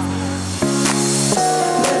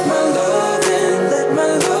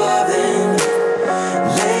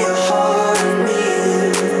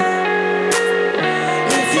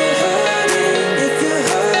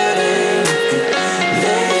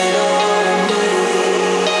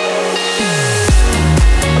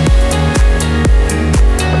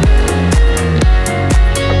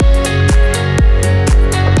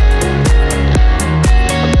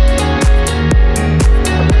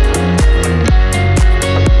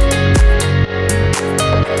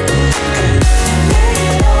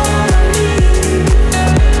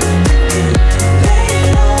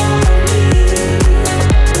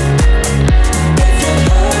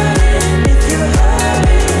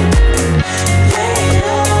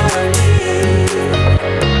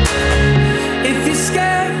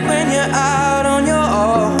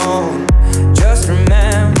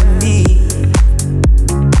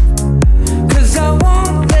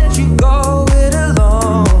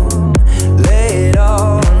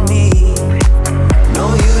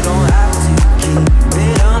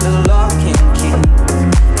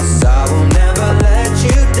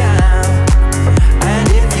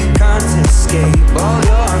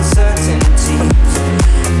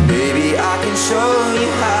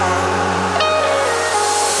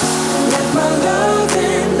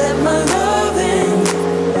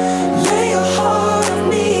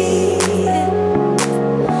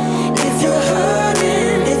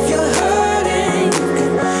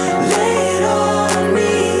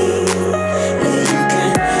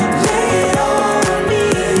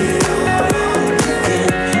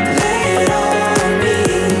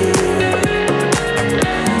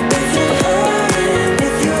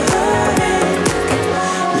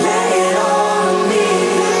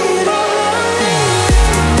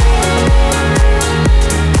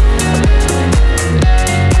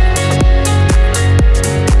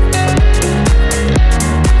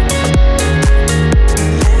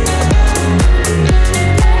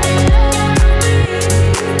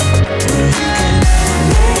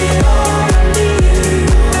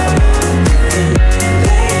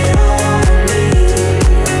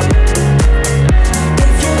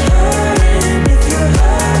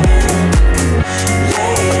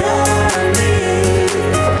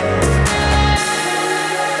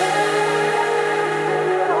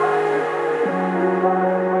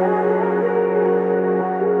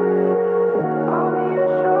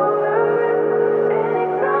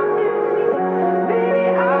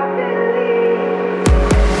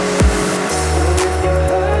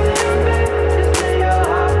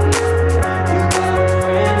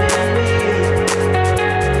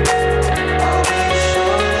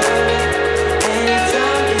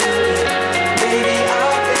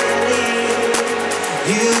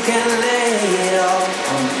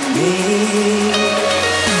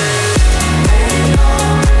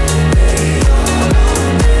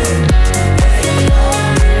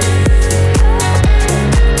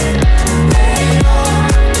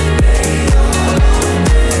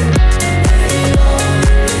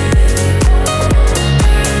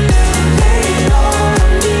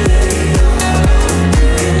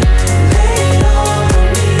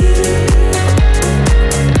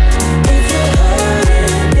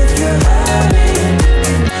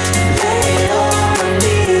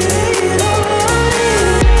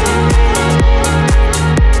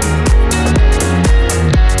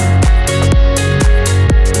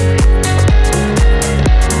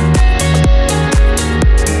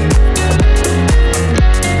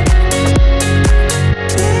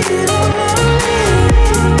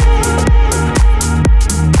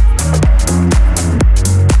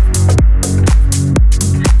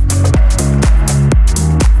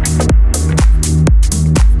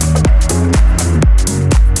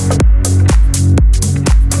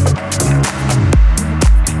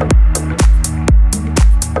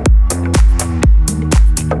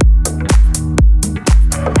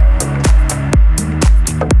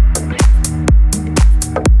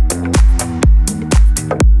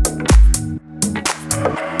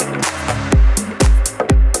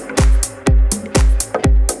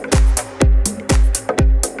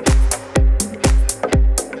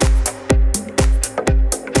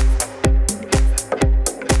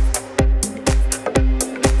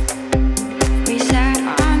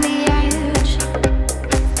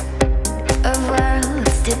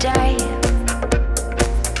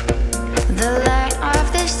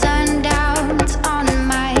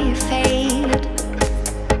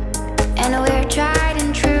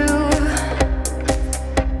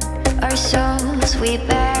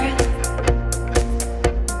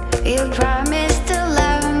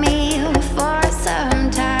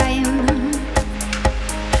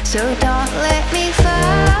 So don't let me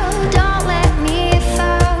fall, don't let me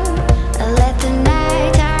fall. Let the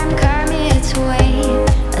nighttime come its way.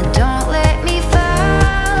 Don't let me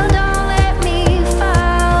fall, don't let me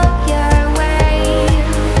fall your way.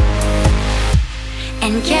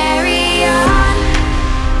 And carry on,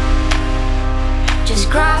 just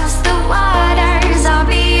cross the waters, I'll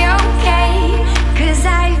be okay. 'Cause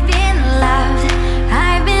I've been loved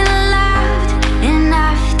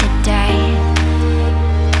enough today.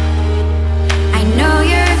 I know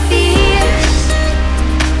your fears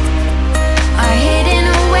are hidden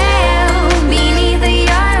well beneath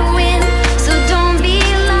your wind. So don't be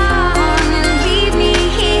long and leave me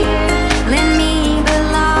here. Let me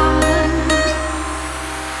belong.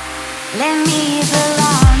 Let me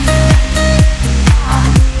belong.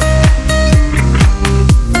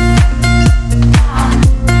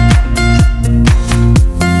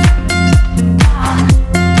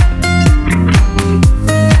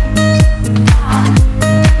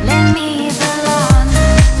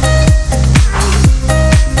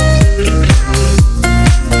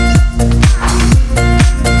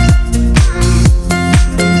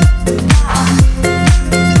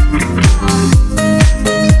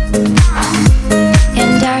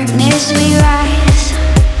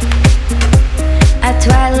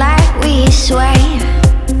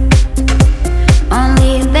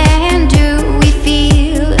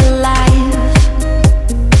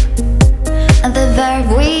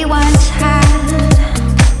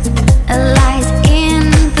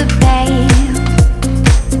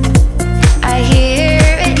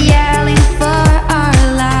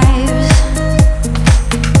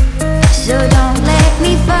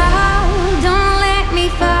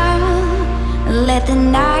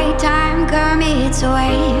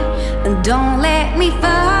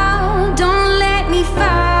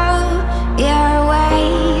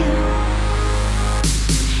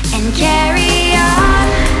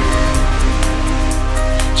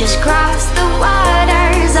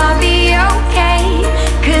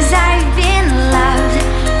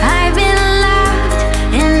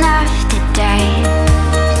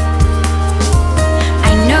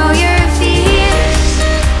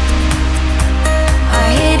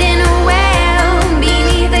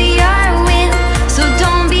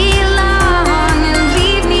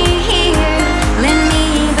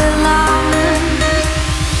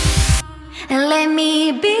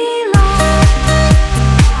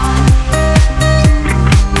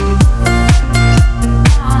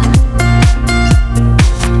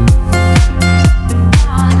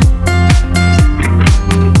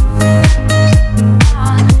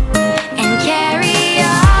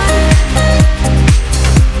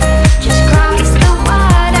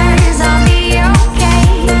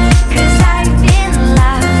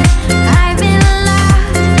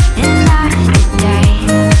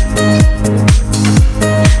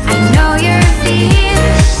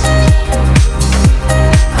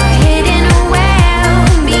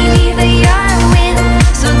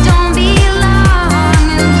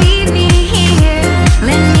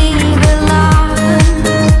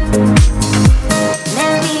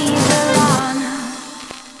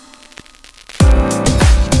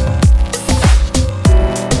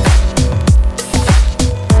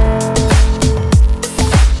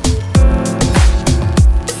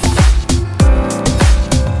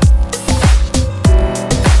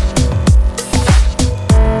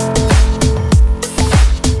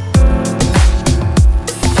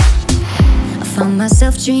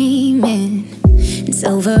 Dreaming in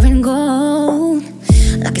silver and gold,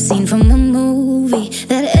 like a scene from a movie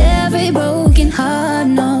that every broken heart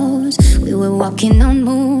knows. We were walking on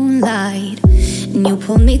moonlight and you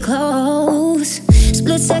pulled me close.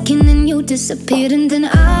 Split second and you disappeared, and then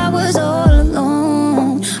I was all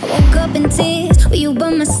alone. I woke up in tears with you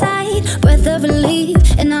by my side, breath of relief,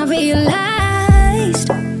 and I realized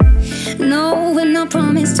no, we're not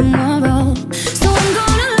promised tomorrow. So I'm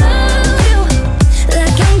gonna love you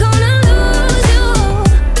like I'm gonna lose you.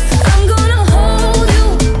 I'm gonna hold you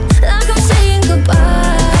like I'm saying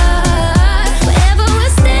goodbye. Wherever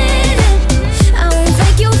we're standing, I won't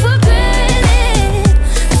take you for granted.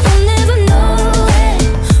 'Cause we'll never know it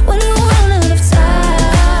when we run out of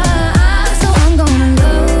time. So I'm gonna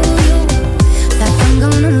love you like I'm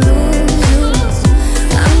gonna lose you.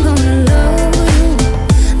 I'm gonna love you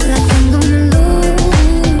like I'm gonna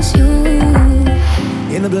lose you.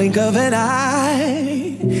 In the blink of an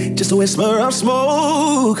eye, just a whisper of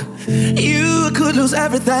smoke, you could lose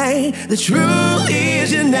everything. The truth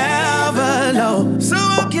is you never know. So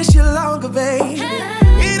I'll kiss you longer, babe.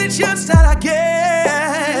 Any chance that I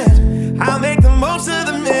get, I'll make the most of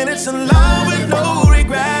the minutes alone